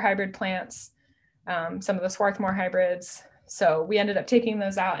Wister hybrid plants, some of the Swarthmore hybrids. So we ended up taking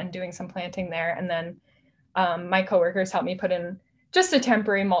those out and doing some planting there. And then my coworkers helped me put in just a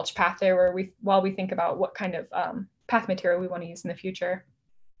temporary mulch path there while we think about what kind of path material we want to use in the future.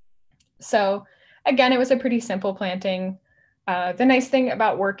 So again, it was a pretty simple planting. The nice thing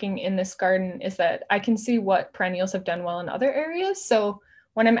about working in this garden is that I can see what perennials have done well in other areas. So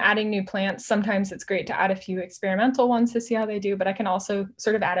when I'm adding new plants, sometimes it's great to add a few experimental ones to see how they do, but I can also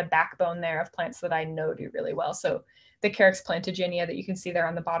sort of add a backbone there of plants that I know do really well. So the Carex plantaginia that you can see there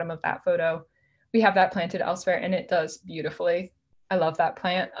on the bottom of that photo, we have that planted elsewhere and it does beautifully. I love that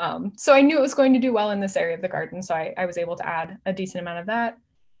plant. So I knew it was going to do well in this area of the garden. So I was able to add a decent amount of that.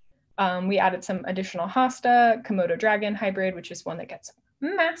 We added some additional hosta, Komodo dragon hybrid, which is one that gets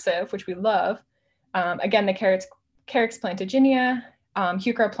massive, which we love. Again, the Carex plantaginia,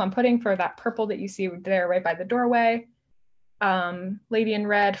 Heuchera plum pudding for that purple that you see there right by the doorway, Lady in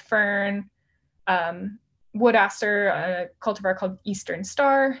Red fern, wood aster, a cultivar called Eastern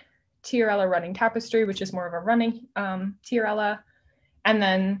Star, Tiarella running tapestry, which is more of a running Tiarella. And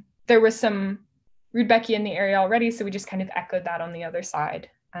then there was some Rudbeckia in the area already, so we just kind of echoed that on the other side,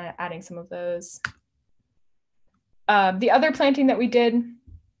 adding some of those. The other planting that we did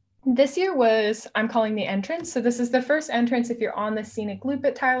This year was, I'm calling the entrance. So this is the first entrance if you're on the scenic loop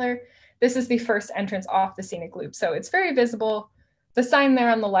at Tyler. This is the first entrance off the scenic loop. So it's very visible. The sign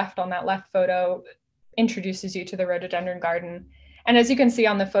there on the left, on that left photo, introduces you to the rhododendron garden. And as you can see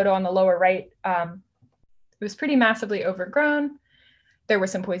on the photo on the lower right, it was pretty massively overgrown. There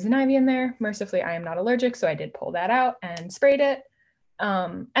was some poison ivy in there. Mercifully, I am not allergic, so I did pull that out and sprayed it.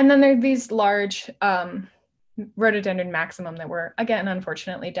 And then there are these large rhododendron maximum that were, again,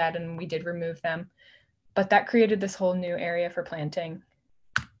 unfortunately dead, and we did remove them. But that created this whole new area for planting.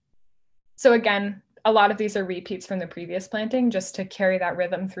 So again, a lot of these are repeats from the previous planting, just to carry that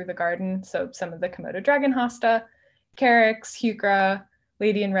rhythm through the garden. So some of the Komodo dragon hosta, carex, heuchera,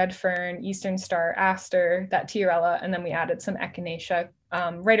 lady and red fern, eastern star aster, that tiarella, and then we added some echinacea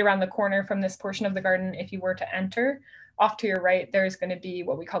right around the corner from this portion of the garden. If you were to enter, off to your right, there's going to be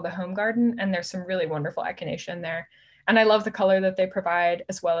what we call the home garden, and there's some really wonderful echinacea in there. And I love the color that they provide,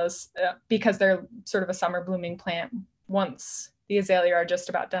 as well as because they're sort of a summer blooming plant. Once the azalea are just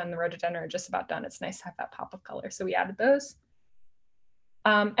about done, the rhododendron are just about done, it's nice to have that pop of color. So we added those.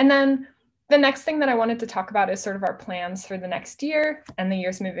 And then the next thing that I wanted to talk about is sort of our plans for the next year and the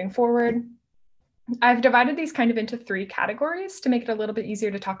years moving forward. I've divided these kind of into 3 categories to make it a little bit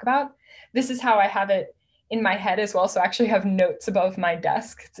easier to talk about. This is how I have it in my head as well. So I actually have notes above my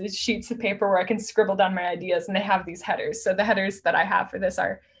desk. It's sheets of paper where I can scribble down my ideas, and they have these headers. So the headers that I have for this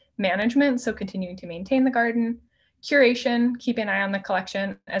are management, so continuing to maintain the garden, curation, keeping an eye on the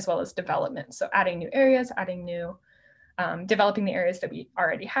collection, as well as development. So adding new areas, adding new, developing the areas that we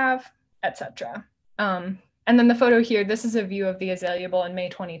already have, etc. And then the photo here, this is a view of the azalea bowl in May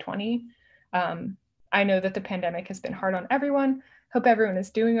 2020. I know that the pandemic has been hard on everyone. Hope everyone is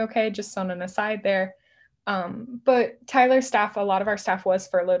doing okay, just on an aside there. But Tyler's staff, a lot of our staff was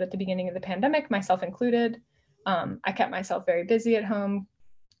furloughed at the beginning of the pandemic, myself included. I kept myself very busy at home,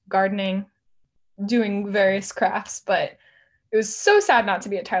 gardening, doing various crafts, but it was so sad not to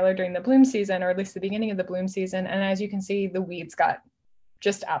be at Tyler during the bloom season, or at least the beginning of the bloom season. And as you can see, the weeds got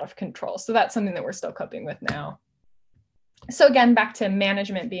just out of control. So that's something that we're still coping with now. So again, back to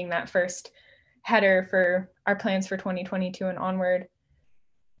management being that first header for our plans for 2022 and onward.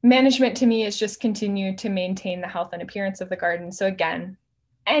 Management to me is just continue to maintain the health and appearance of the garden. So again,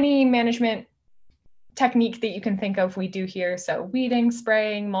 any management technique that you can think of, we do here. So weeding,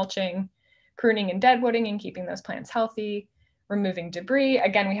 spraying, mulching, pruning and deadwooding and keeping those plants healthy, removing debris.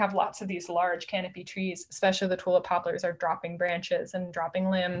 Again, we have lots of these large canopy trees, especially the tulip poplars are dropping branches and dropping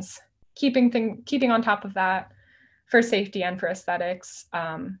limbs, keeping on top of that for safety and for aesthetics,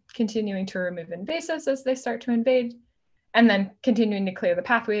 continuing to remove invasives as they start to invade, and then continuing to clear the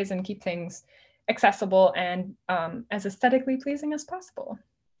pathways and keep things accessible and as aesthetically pleasing as possible.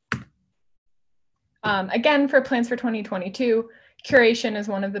 Again, for plans for 2022, curation is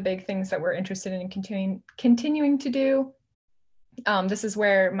one of the big things that we're interested in continuing to do. This is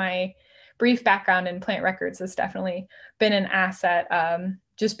where my brief background in plant records has definitely been an asset.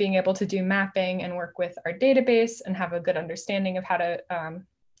 Just being able to do mapping and work with our database and have a good understanding of how to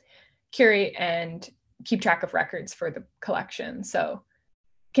curate and keep track of records for the collection. So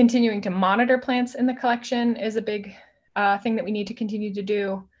continuing to monitor plants in the collection is a big thing that we need to continue to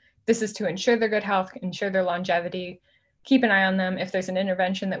do. This is to ensure their good health, ensure their longevity, keep an eye on them. If there's an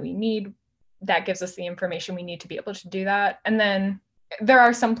intervention that we need, that gives us the information we need to be able to do that. And then there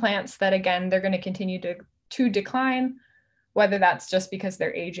are some plants that, again, they're going to continue to decline, whether that's just because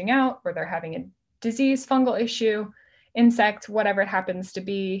they're aging out or they're having a disease, fungal issue, insect, whatever it happens to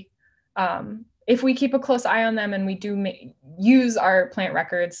be. If we keep a close eye on them and we do use our plant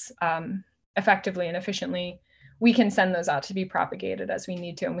records effectively and efficiently, we can send those out to be propagated as we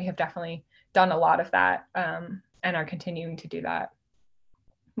need to. And we have definitely done a lot of that and are continuing to do that.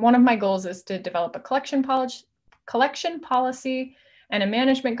 One of my goals is to develop a collection policy and a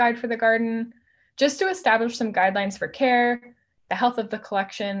management guide for the garden, just to establish some guidelines for care, the health of the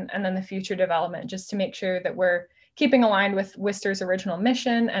collection, and then the future development, just to make sure that we're keeping aligned with Wister's original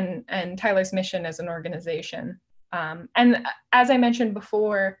mission and Tyler's mission as an organization. And as I mentioned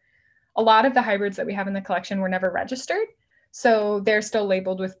before, a lot of the hybrids that we have in the collection were never registered. So they're still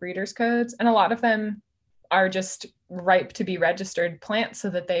labeled with breeders' codes, and a lot of them are just ripe to be registered plants so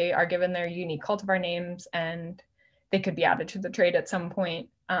that they are given their unique cultivar names and they could be added to the trade at some point.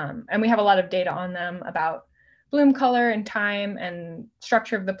 And we have a lot of data on them about bloom color and time and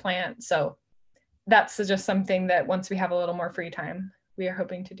structure of the plant. So that's just something that once we have a little more free time, we are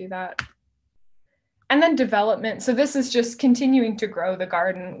hoping to do that. And then development. So this is just continuing to grow the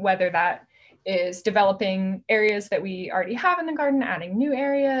garden, whether that is developing areas that we already have in the garden, adding new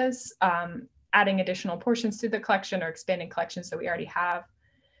areas, adding additional portions to the collection, or expanding collections that we already have.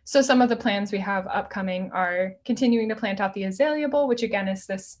 So some of the plans we have upcoming are continuing to plant out the azalea bowl, which again is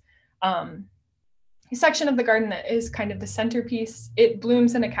this section of the garden that is kind of the centerpiece. It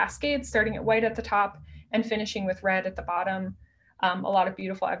blooms in a cascade, starting at white at the top and finishing with red at the bottom. A lot of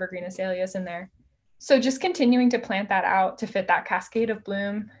beautiful evergreen azaleas in there. So just continuing to plant that out to fit that cascade of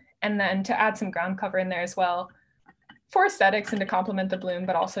bloom, and then to add some ground cover in there as well for aesthetics and to complement the bloom,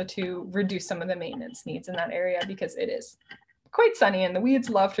 but also to reduce some of the maintenance needs in that area because it is quite sunny and the weeds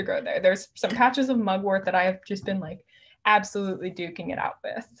love to grow there. There's some patches of mugwort that I have just been like absolutely duking it out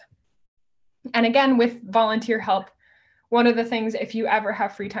with. And again, with volunteer help, one of the things, if you ever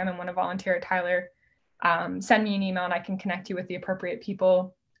have free time and want to volunteer at Tyler, send me an email and I can connect you with the appropriate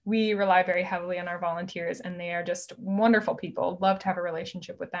people. We rely very heavily on our volunteers and they are just wonderful people. Love to have a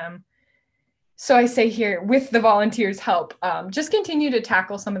relationship with them. So I say here, with the volunteers' help, just continue to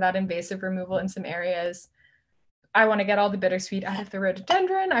tackle some of that invasive removal in some areas. I want to get all the bittersweet out of the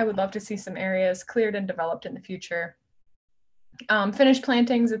rhododendron. I would love to see some areas cleared and developed in the future. Finish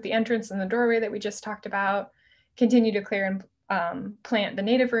plantings at the entrance and the doorway that we just talked about. Continue to clear and plant the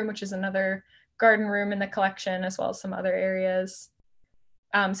native room, which is another garden room in the collection, as well as some other areas.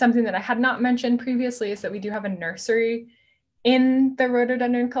 Something that I had not mentioned previously is that we do have a nursery in the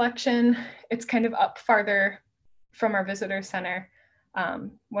rhododendron collection. It's kind of up farther from our visitor center,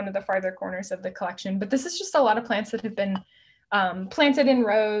 one of the farther corners of the collection. But this is just a lot of plants that have been planted in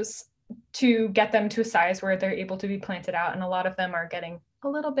rows to get them to a size where they're able to be planted out. And a lot of them are getting a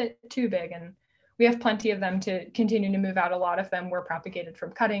little bit too big. And we have plenty of them to continue to move out. A lot of them were propagated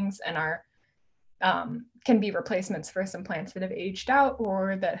from cuttings and are can be replacements for some plants that have aged out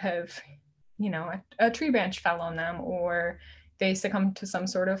or that have, you know, a tree branch fell on them or they succumbed to some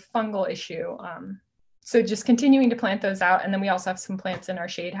sort of fungal issue. So just continuing to plant those out. And then we also have some plants in our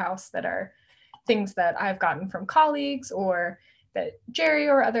shade house that are things that I've gotten from colleagues or that Jerry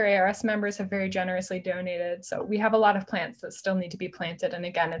or other ARS members have very generously donated. So we have a lot of plants that still need to be planted. And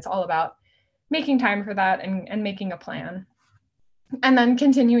again, it's all about making time for that and making a plan. And then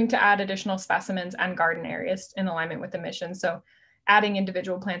continuing to add additional specimens and garden areas in alignment with the mission. So adding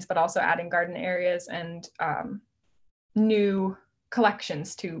individual plants, but also adding garden areas and new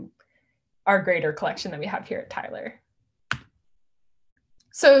collections to our greater collection that we have here at Tyler.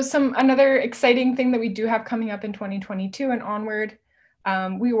 So another exciting thing that we do have coming up in 2022 and onward,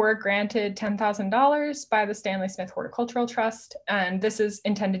 we were granted $10,000 by the Stanley Smith Horticultural Trust. And this is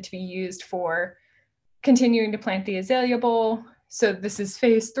intended to be used for continuing to plant the azalea bowl. So this is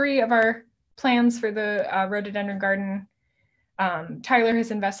phase 3 of our plans for the rhododendron garden. Tyler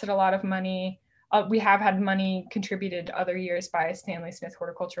has invested a lot of money. We have had money contributed other years by Stanley Smith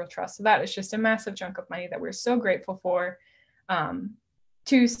Horticultural Trust. So that is just a massive chunk of money that we're so grateful for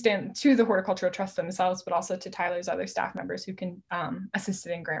to the Horticultural Trust themselves, but also to Tyler's other staff members who can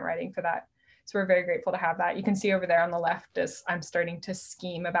assisted in grant writing for that. So we're very grateful to have that. You can see over there on the left as I'm starting to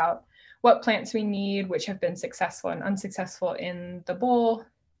scheme about what plants we need, which have been successful and unsuccessful in the bowl,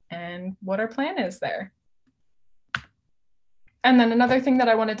 and what our plan is there. And then another thing that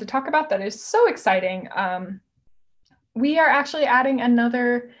I wanted to talk about that is so exciting, we are actually adding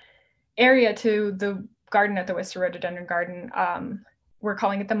another area to the garden at the Wister Rhododendron Garden. We're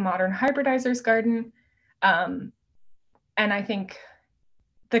calling it the Modern Hybridizers Garden. And I think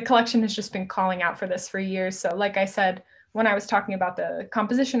the collection has just been calling out for this for years. So like I said, when I was talking about the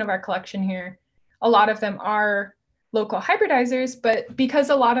composition of our collection here, a lot of them are local hybridizers, but because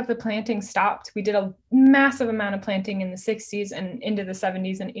a lot of the planting stopped, we did a massive amount of planting in the 60s and into the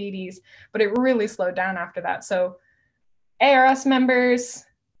 70s and 80s, but it really slowed down after that. So ARS members,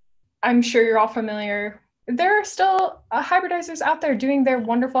 I'm sure you're all familiar, there are still hybridizers out there doing their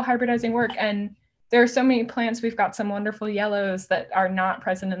wonderful hybridizing work. And there are so many plants. We've got some wonderful yellows that are not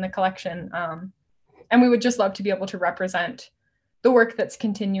present in the collection. And we would just love to be able to represent the work that's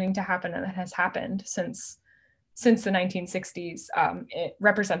continuing to happen and that has happened since the 1960s,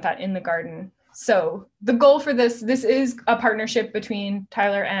 represent that in the garden. So the goal for this is a partnership between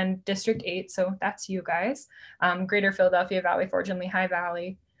Tyler and District 8. So that's you guys, Greater Philadelphia Valley Forge and Lehigh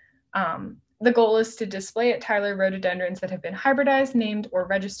Valley. The goal is to display at Tyler rhododendrons that have been hybridized, named, or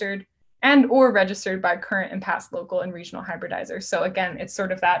registered by current and past local and regional hybridizers. So again, it's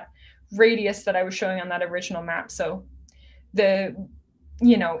sort of that radius that I was showing on that original map. So the,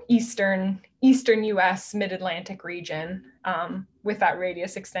 eastern US, mid-Atlantic region, with that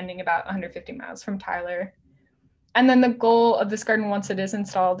radius extending about 150 miles from Tyler. And then the goal of this garden, once it is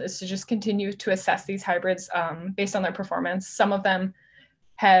installed, is to just continue to assess these hybrids based on their performance. Some of them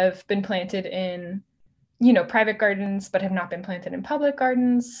have been planted in, private gardens, but have not been planted in public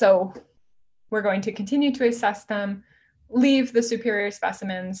gardens. So we're going to continue to assess them. leave the superior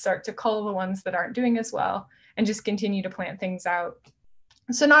specimens, start to cull the ones that aren't doing as well, and just continue to plant things out.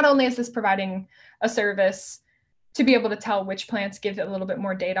 So not only is this providing a service to be able to tell which plants, give a little bit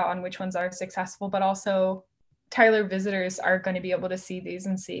more data on which ones are successful, but also Tyler visitors are going to be able to see these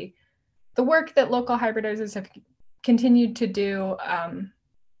and see the work that local hybridizers have continued to do,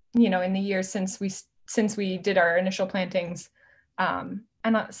 you know, in the years since we did our initial plantings, and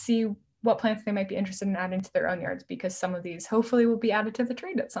see what plants they might be interested in adding to their own yards, because some of these hopefully will be added to the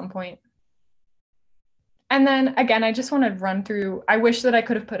trade at some point. And then again, I just want to run through, I wish that I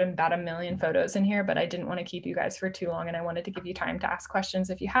could have put about 1 million photos in here, but I didn't want to keep you guys for too long, and I wanted to give you time to ask questions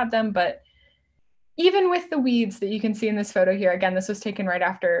if you had them. But even with the weeds that you can see in this photo here, again, this was taken right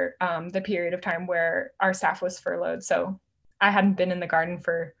after the period of time where our staff was furloughed. So I hadn't been in the garden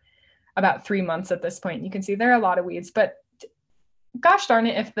for about 3 months at this point. You can see there are a lot of weeds, but gosh darn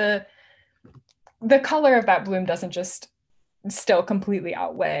it, if the color of that bloom doesn't just still completely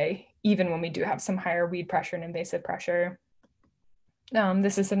outweigh, even when we do have some higher weed pressure and invasive pressure.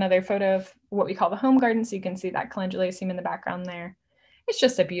 This is another photo of what we call the home garden. So you can see that calendulaceum in the background there. It's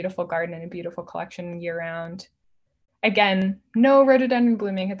just a beautiful garden and a beautiful collection year round. Again, no rhododendron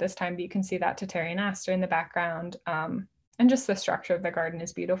blooming at this time, but you can see that Tatarian aster in the background. And just the structure of the garden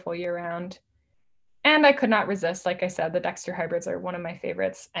is beautiful year round. And I could not resist, like I said, the Dexter hybrids are one of my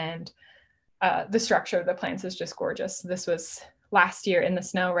favorites, and the structure of the plants is just gorgeous. This was last year in the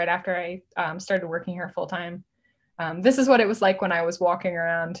snow, right after I started working here full time. This is what it was like when I was walking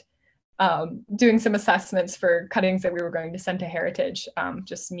around doing some assessments for cuttings that we were going to send to Heritage,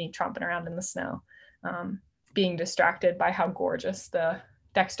 just me tromping around in the snow, being distracted by how gorgeous the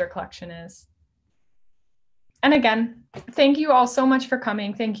Dexter collection is. And again, thank you all so much for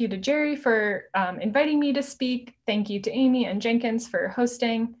coming. Thank you to Jerry for inviting me to speak. Thank you to Amy and Jenkins for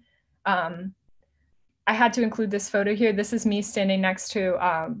hosting. I had to include this photo here. This is me standing next to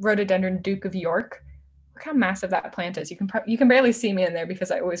Rhododendron Duke of York. Look how massive that plant is. You can barely see me in there because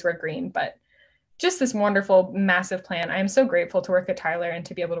I always wear green, but just this wonderful, massive plant. I am so grateful to work at Tyler and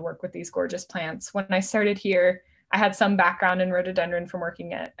to be able to work with these gorgeous plants. When I started here, I had some background in rhododendron from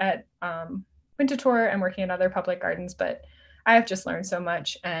working at Winterthur and working at other public gardens, but I have just learned so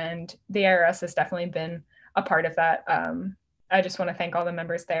much, and the ARS has definitely been a part of that. I just want to thank all the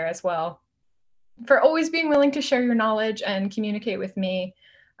members there as well for always being willing to share your knowledge and communicate with me.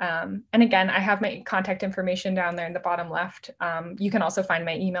 And again, I have my contact information down there in the bottom left. You can also find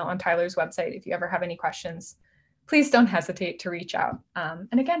my email on Tyler's website if you ever have any questions. Please don't hesitate to reach out.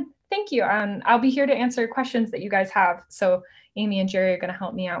 And again, thank you. I'll be here to answer questions that you guys have. So Amy and Jerry are going to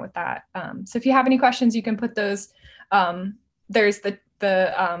help me out with that. So if you have any questions, you can put those. There's the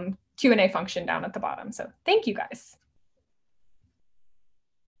Q&A function down at the bottom. So thank you guys.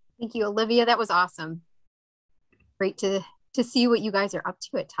 Thank you, Olivia. That was awesome. Great to see what you guys are up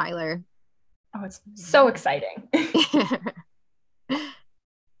to at Tyler. Oh, it's so exciting.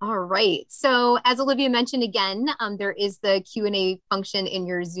 All right. So as Olivia mentioned again, there is the Q&A function in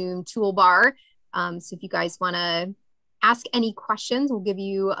your Zoom toolbar. So if you guys want to ask any questions, we'll give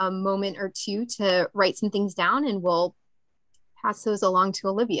you a moment or two to write some things down, and we'll pass those along to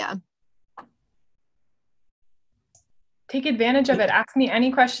Olivia. Take advantage of it. Ask me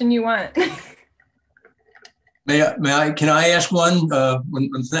any question you want. Can I ask one?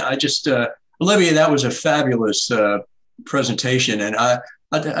 Olivia, that was a fabulous presentation, and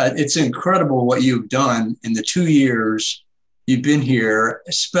it's incredible what you've done in the 2 years you've been here,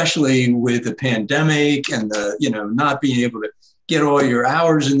 especially with the pandemic and the not being able to get all your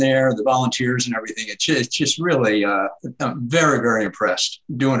hours in there, the volunteers and everything. It's just really, I'm very, very impressed.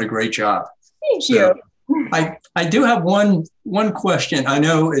 You're doing a great job. Thank you. I do have one question. I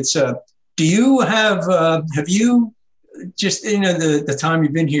know it's do you have you just the time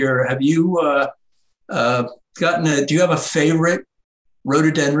you've been here, have you do you have a favorite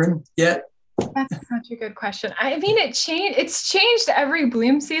rhododendron yet? That's such a good question. I mean, it's changed every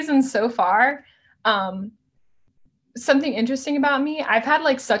bloom season so far. Something interesting about me, I've had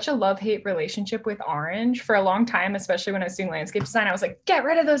like such a love-hate relationship with orange for a long time, especially when I was doing landscape design. I was like, get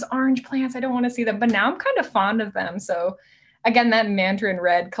rid of those orange plants. I don't want to see them. But now I'm kind of fond of them. So again, that mandarin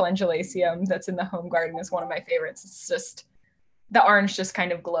red calendulaceum that's in the home garden is one of my favorites. It's just, the orange just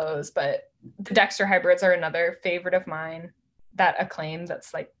kind of glows. But the Dexter hybrids are another favorite of mine. That acclaim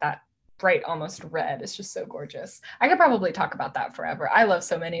that's like that bright, almost red. It's just so gorgeous. I could probably talk about that forever. I love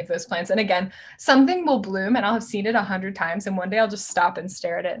so many of those plants. And again, something will bloom and I'll have seen it 100 times. And one day I'll just stop and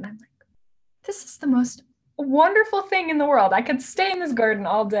stare at it. And I'm like, this is the most wonderful thing in the world. I could stay in this garden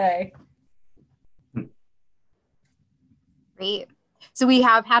all day. Great. So we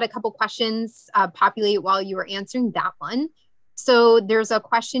have had a couple questions populate while you were answering that one. So there's a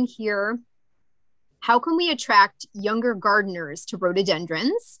question here. How can we attract younger gardeners to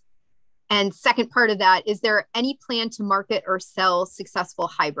rhododendrons? And second part of that, is there any plan to market or sell successful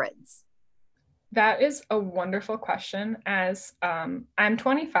hybrids? That is a wonderful question, as I'm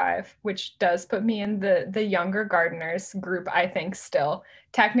 25, which does put me in the younger gardeners group, I think, still.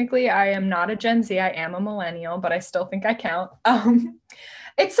 Technically, I am not a Gen Z, I am a millennial, but I still think I count.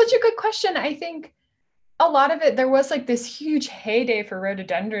 It's such a good question. I think a lot of it, there was like this huge heyday for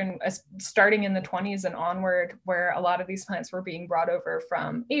rhododendron starting in the 20s and onward, where a lot of these plants were being brought over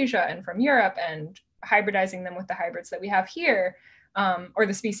from Asia and from Europe and hybridizing them with the hybrids that we have here, or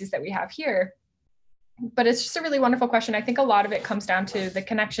the species that we have here. But it's just a really wonderful question. I think a lot of it comes down to the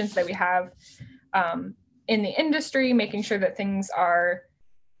connections that we have in the industry, making sure that things are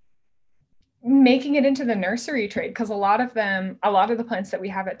making it into the nursery trade, because a lot of the plants that we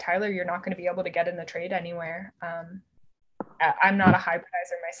have at Tyler, you're not going to be able to get in the trade anywhere. I'm not a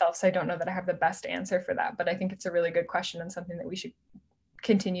hybridizer myself, so I don't know that I have the best answer for that, but I think it's a really good question and something that we should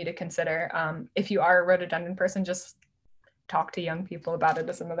continue to consider. If you are a rhododendron person, just talk to young people about it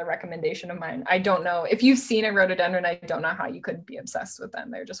is another recommendation of mine. I don't know if you've seen a rhododendron, I don't know how you could be obsessed with them.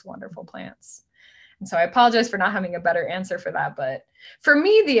 They're just wonderful plants. And so I apologize for not having a better answer for that. But for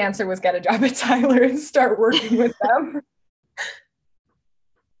me, the answer was get a job at Tyler and start working with them.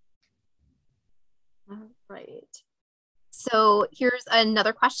 All right. So here's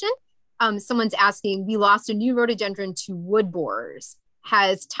another question. Someone's asking, we lost a new rhododendron to wood borers.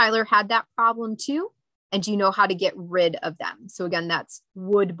 Has Tyler had that problem too? And do you know how to get rid of them? So again, that's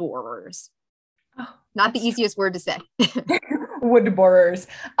wood borers. Oh, not the easiest word to say. Wood borers.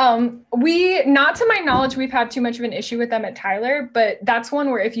 Not to my knowledge, we've had too much of an issue with them at Tyler, but that's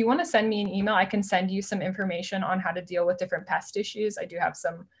one where if you want to send me an email, I can send you some information on how to deal with different pest issues. I do have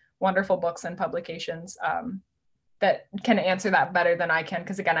some wonderful books and publications that can answer that better than I can,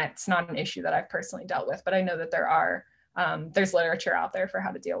 because again, it's not an issue that I've personally dealt with, but I know that there's literature out there for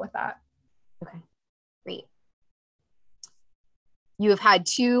how to deal with that. Okay. Great. You have had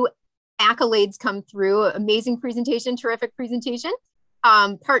 2 accolades come through. Amazing presentation, terrific presentation.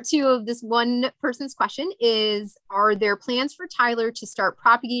 Part 2 of this one person's question is, are there plans for Tyler to start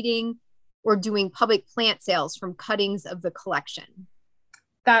propagating or doing public plant sales from cuttings of the collection?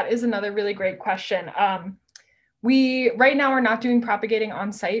 That is another really great question. We right now are not doing propagating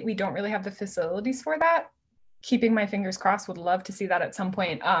on site. We don't really have the facilities for that. Keeping my fingers crossed, would love to see that at some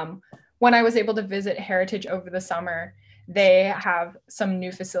point. When I was able to visit Heritage over the summer, they have some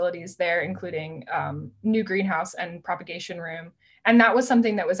new facilities there, including new greenhouse and propagation room. And that was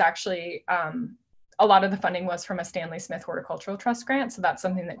something that was actually, a lot of the funding was from a Stanley Smith Horticultural Trust grant. So that's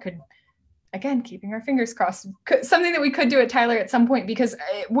something that could, again, keeping our fingers crossed, something that we could do at Tyler at some point, because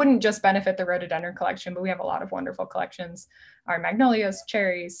it wouldn't just benefit the rhododendron collection, but we have a lot of wonderful collections, our magnolias,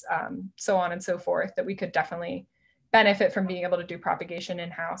 cherries, so on and so forth, that we could definitely benefit from being able to do propagation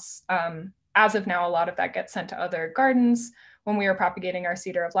in-house. As of now, a lot of that gets sent to other gardens. When we were propagating our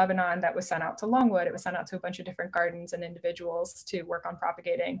cedar of Lebanon, that was sent out to Longwood. It was sent out to a bunch of different gardens and individuals to work on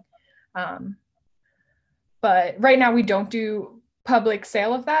propagating. But right now we don't do public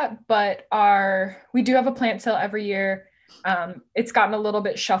sale of that, but we do have a plant sale every year. It's gotten a little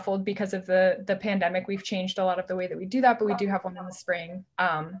bit shuffled because of the pandemic. We've changed a lot of the way that we do that, but we do have one in the spring.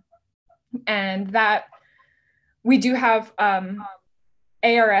 And that we do have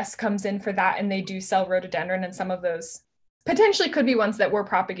ARS comes in for that, and they do sell rhododendron, and some of those potentially could be ones that were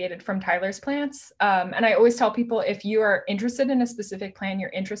propagated from Tyler's plants. And I always tell people, if you are interested in a specific plant, you're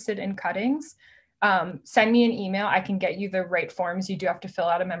interested in cuttings, send me an email. I can get you the right forms. You do have to fill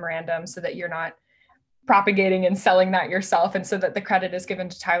out a memorandum so that you're not propagating and selling that yourself, and so that the credit is given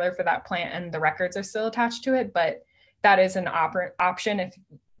to Tyler for that plant and the records are still attached to it. But that is an option if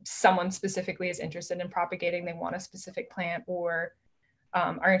someone specifically is interested in propagating, they want a specific plant, or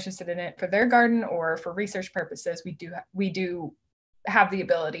are interested in it for their garden or for research purposes. We do have the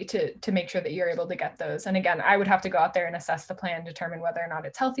ability to make sure that you're able to get those. And again, I would have to go out there and assess the plant, determine whether or not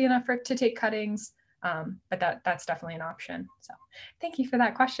it's healthy enough to take cuttings. But that's definitely an option. So thank you for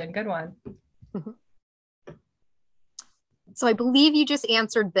that question. Good one. So I believe you just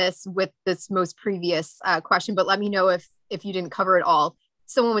answered this with this most previous question, but let me know if you didn't cover it all.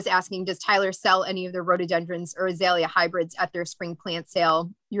 Someone was asking, does Tyler sell any of their rhododendrons or azalea hybrids at their spring plant sale?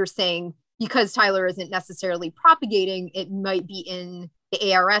 You're saying because Tyler isn't necessarily propagating, it might be in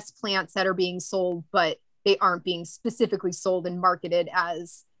the ARS plants that are being sold, but they aren't being specifically sold and marketed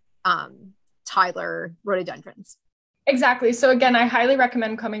as Tyler rhododendrons. Exactly. So again, I highly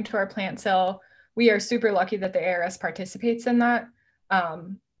recommend coming to our plant sale. We are super lucky that the ARS participates in that.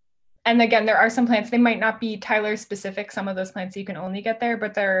 And again, there are some plants, they might not be Tyler specific, some of those plants you can only get there,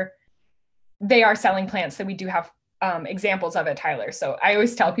 but they are selling plants that we do have examples of at Tyler. So I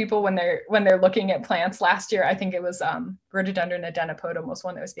always tell people when they're looking at plants, last year, I think it was Rhododendron adenopodum was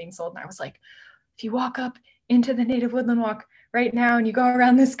one that was being sold. And I was like, if you walk up into the Native Woodland Walk right now and you go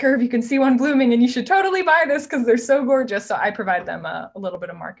around this curve, you can see one blooming and you should totally buy this because they're so gorgeous. So I provide them a little bit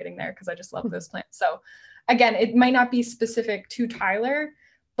of marketing there because I just love those plants. So again, it might not be specific to Tyler,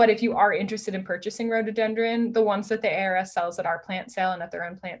 but if you are interested in purchasing rhododendron, the ones that the ARS sells at our plant sale and at their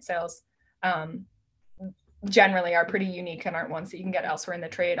own plant sales generally are pretty unique and aren't ones that you can get elsewhere in the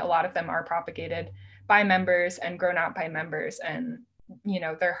trade. A lot of them are propagated by members and grown out by members, and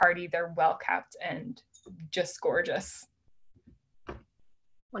they're hardy, they're well kept, and just gorgeous.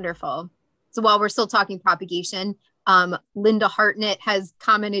 Wonderful. So while we're still talking propagation, Linda Hartnett has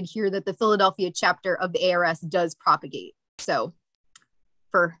commented here that the Philadelphia chapter of the ARS does propagate. So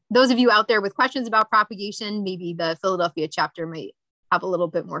for those of you out there with questions about propagation, maybe the Philadelphia chapter might have a little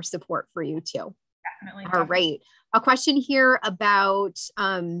bit more support for you too. Definitely. All right. A question here about,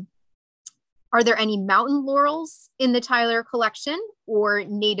 are there any mountain laurels in the Tyler collection or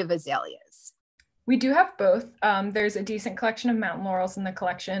native azaleas? We do have both. There's a decent collection of mountain laurels in the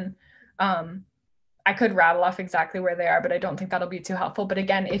collection. I could rattle off exactly where they are, but I don't think that'll be too helpful. But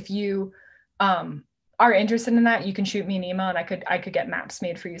again, if you are interested in that, you can shoot me an email and I could get maps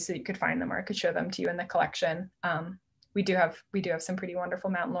made for you so you could find them, or I could show them to you in the collection. We do have some pretty wonderful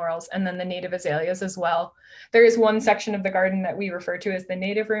mountain laurels, and then the native azaleas as well. There is one section of the garden that we refer to as the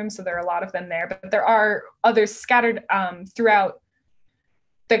native room, so there are a lot of them there, but there are others scattered throughout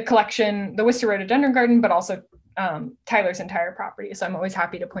the collection, the Wister Rhododendron Garden, but also Tyler's entire property. So I'm always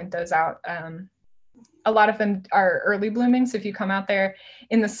happy to point those out. A lot of them are early blooming, so if you come out there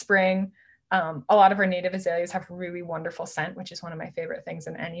in the spring, a lot of our native azaleas have really wonderful scent, which is one of my favorite things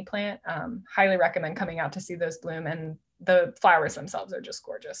in any plant. Highly recommend coming out to see those bloom, and the flowers themselves are just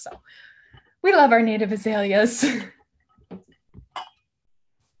gorgeous. So we love our native azaleas.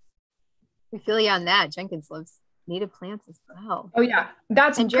 We feel you on that. Jenkins loves native plants as well. Oh yeah,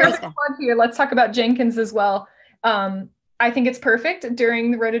 that's a perfect plug here. Let's talk about Jenkins as well. I think it's perfect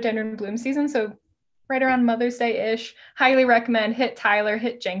during the rhododendron bloom season. So right around Mother's Day-ish, highly recommend hit Tyler,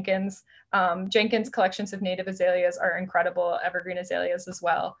 hit Jenkins. Jenkins collections of native azaleas are incredible, evergreen azaleas as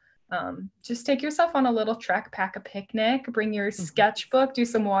well. Just take yourself on a little trek, pack a picnic, bring your sketchbook, do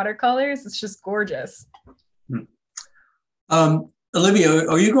some watercolors. It's just gorgeous. Olivia,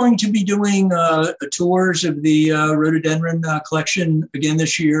 are you going to be doing tours of the rhododendron collection again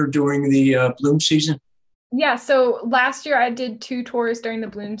this year during the bloom season? Yeah, so last year I did 2 tours during the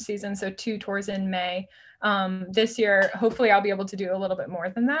bloom season, so 2 tours in May. This year, hopefully I'll be able to do a little bit more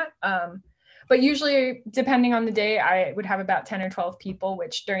than that. But usually, depending on the day, I would have about 10 or 12 people,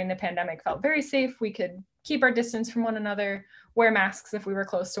 which during the pandemic felt very safe. We could keep our distance from one another, wear masks if we were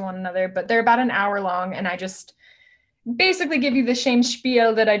close to one another, but they're about an hour long, and I just basically give you the same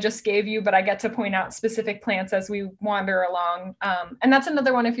spiel that I just gave you, but I get to point out specific plants as we wander along. And that's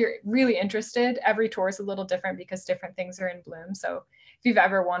another one, if you're really interested, every tour is a little different because different things are in bloom. So if you've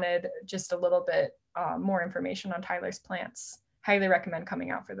ever wanted just a little bit more information on Tyler's plants, highly recommend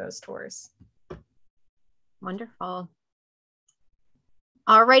coming out for those tours. Wonderful.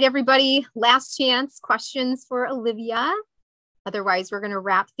 All right, everybody, last chance questions for Olivia. Otherwise, we're going to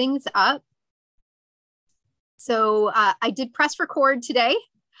wrap things up. So I did press record today.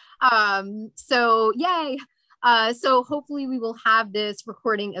 So yay. So hopefully we will have this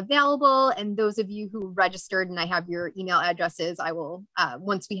recording available, and those of you who registered and I have your email addresses, I will,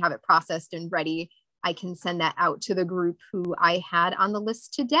 once we have it processed and ready, I can send that out to the group who I had on the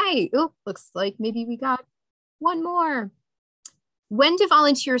list today. Oh, looks like maybe we got one more. When do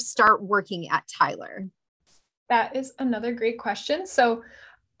volunteers start working at Tyler? That is another great question. So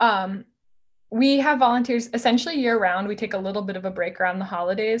we have volunteers essentially year round. We take a little bit of a break around the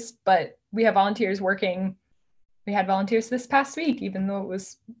holidays, but we have volunteers working. We had volunteers this past week, even though it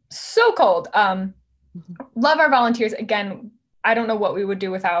was so cold. Love our volunteers. Again, I don't know what we would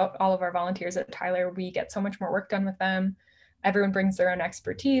do without all of our volunteers at Tyler. We get so much more work done with them. Everyone brings their own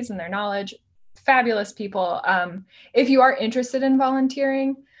expertise and their knowledge. Fabulous people. If you are interested in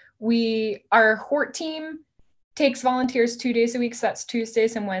volunteering, our Hort team takes volunteers 2 days a week. So that's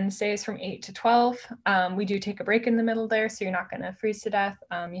Tuesdays and Wednesdays from 8 to 12. We do take a break in the middle there, so you're not going to freeze to death.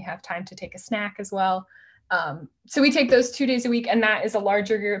 You have time to take a snack as well. So we take those 2 days a week, and that is a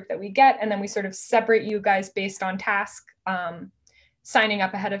larger group that we get. And then we sort of separate you guys based on task, signing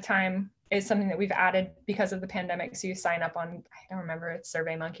up ahead of time is something that we've added because of the pandemic. So you sign up on, I don't remember, it's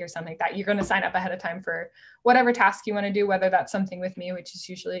SurveyMonkey or something like that. You're going to sign up ahead of time for whatever task you want to do, whether that's something with me, which is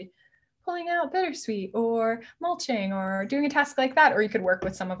usually pulling out bittersweet or mulching or doing a task like that, or you could work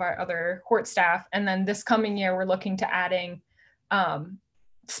with some of our other Hort staff. And then this coming year, we're looking to adding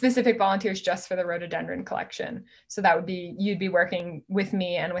specific volunteers just for the rhododendron collection. So that would be, you'd be working with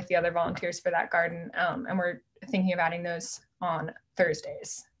me and with the other volunteers for that garden. And we're thinking of adding those on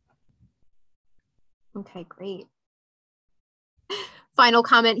Thursdays. Okay, great. Final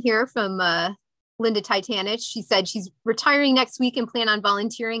comment here from Linda Titanich. She said she's retiring next week and plan on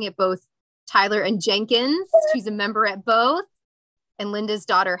volunteering at both Tyler and Jenkins. She's a member at both. And Linda's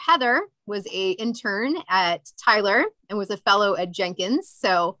daughter, Heather, was an intern at Tyler and was a fellow at Jenkins.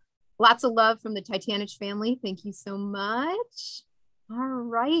 So lots of love from the Titanich family. Thank you so much. All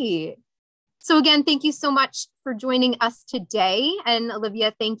right. So again, thank you so much for joining us today. And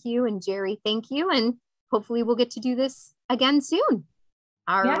Olivia, thank you. And Jerry, thank you. And hopefully we'll get to do this again soon.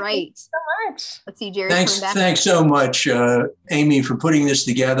 All right. Thank you so much. Let's see, Jerry. Thanks so much, Amy, for putting this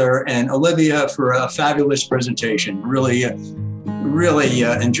together, and Olivia for a fabulous presentation. Really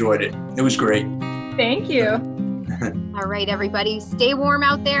enjoyed it. It was great. Thank you. All right, everybody, stay warm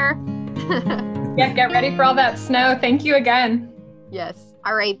out there. Yeah, get ready for all that snow. Thank you again. Yes.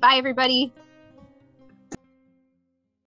 All right. Bye, everybody.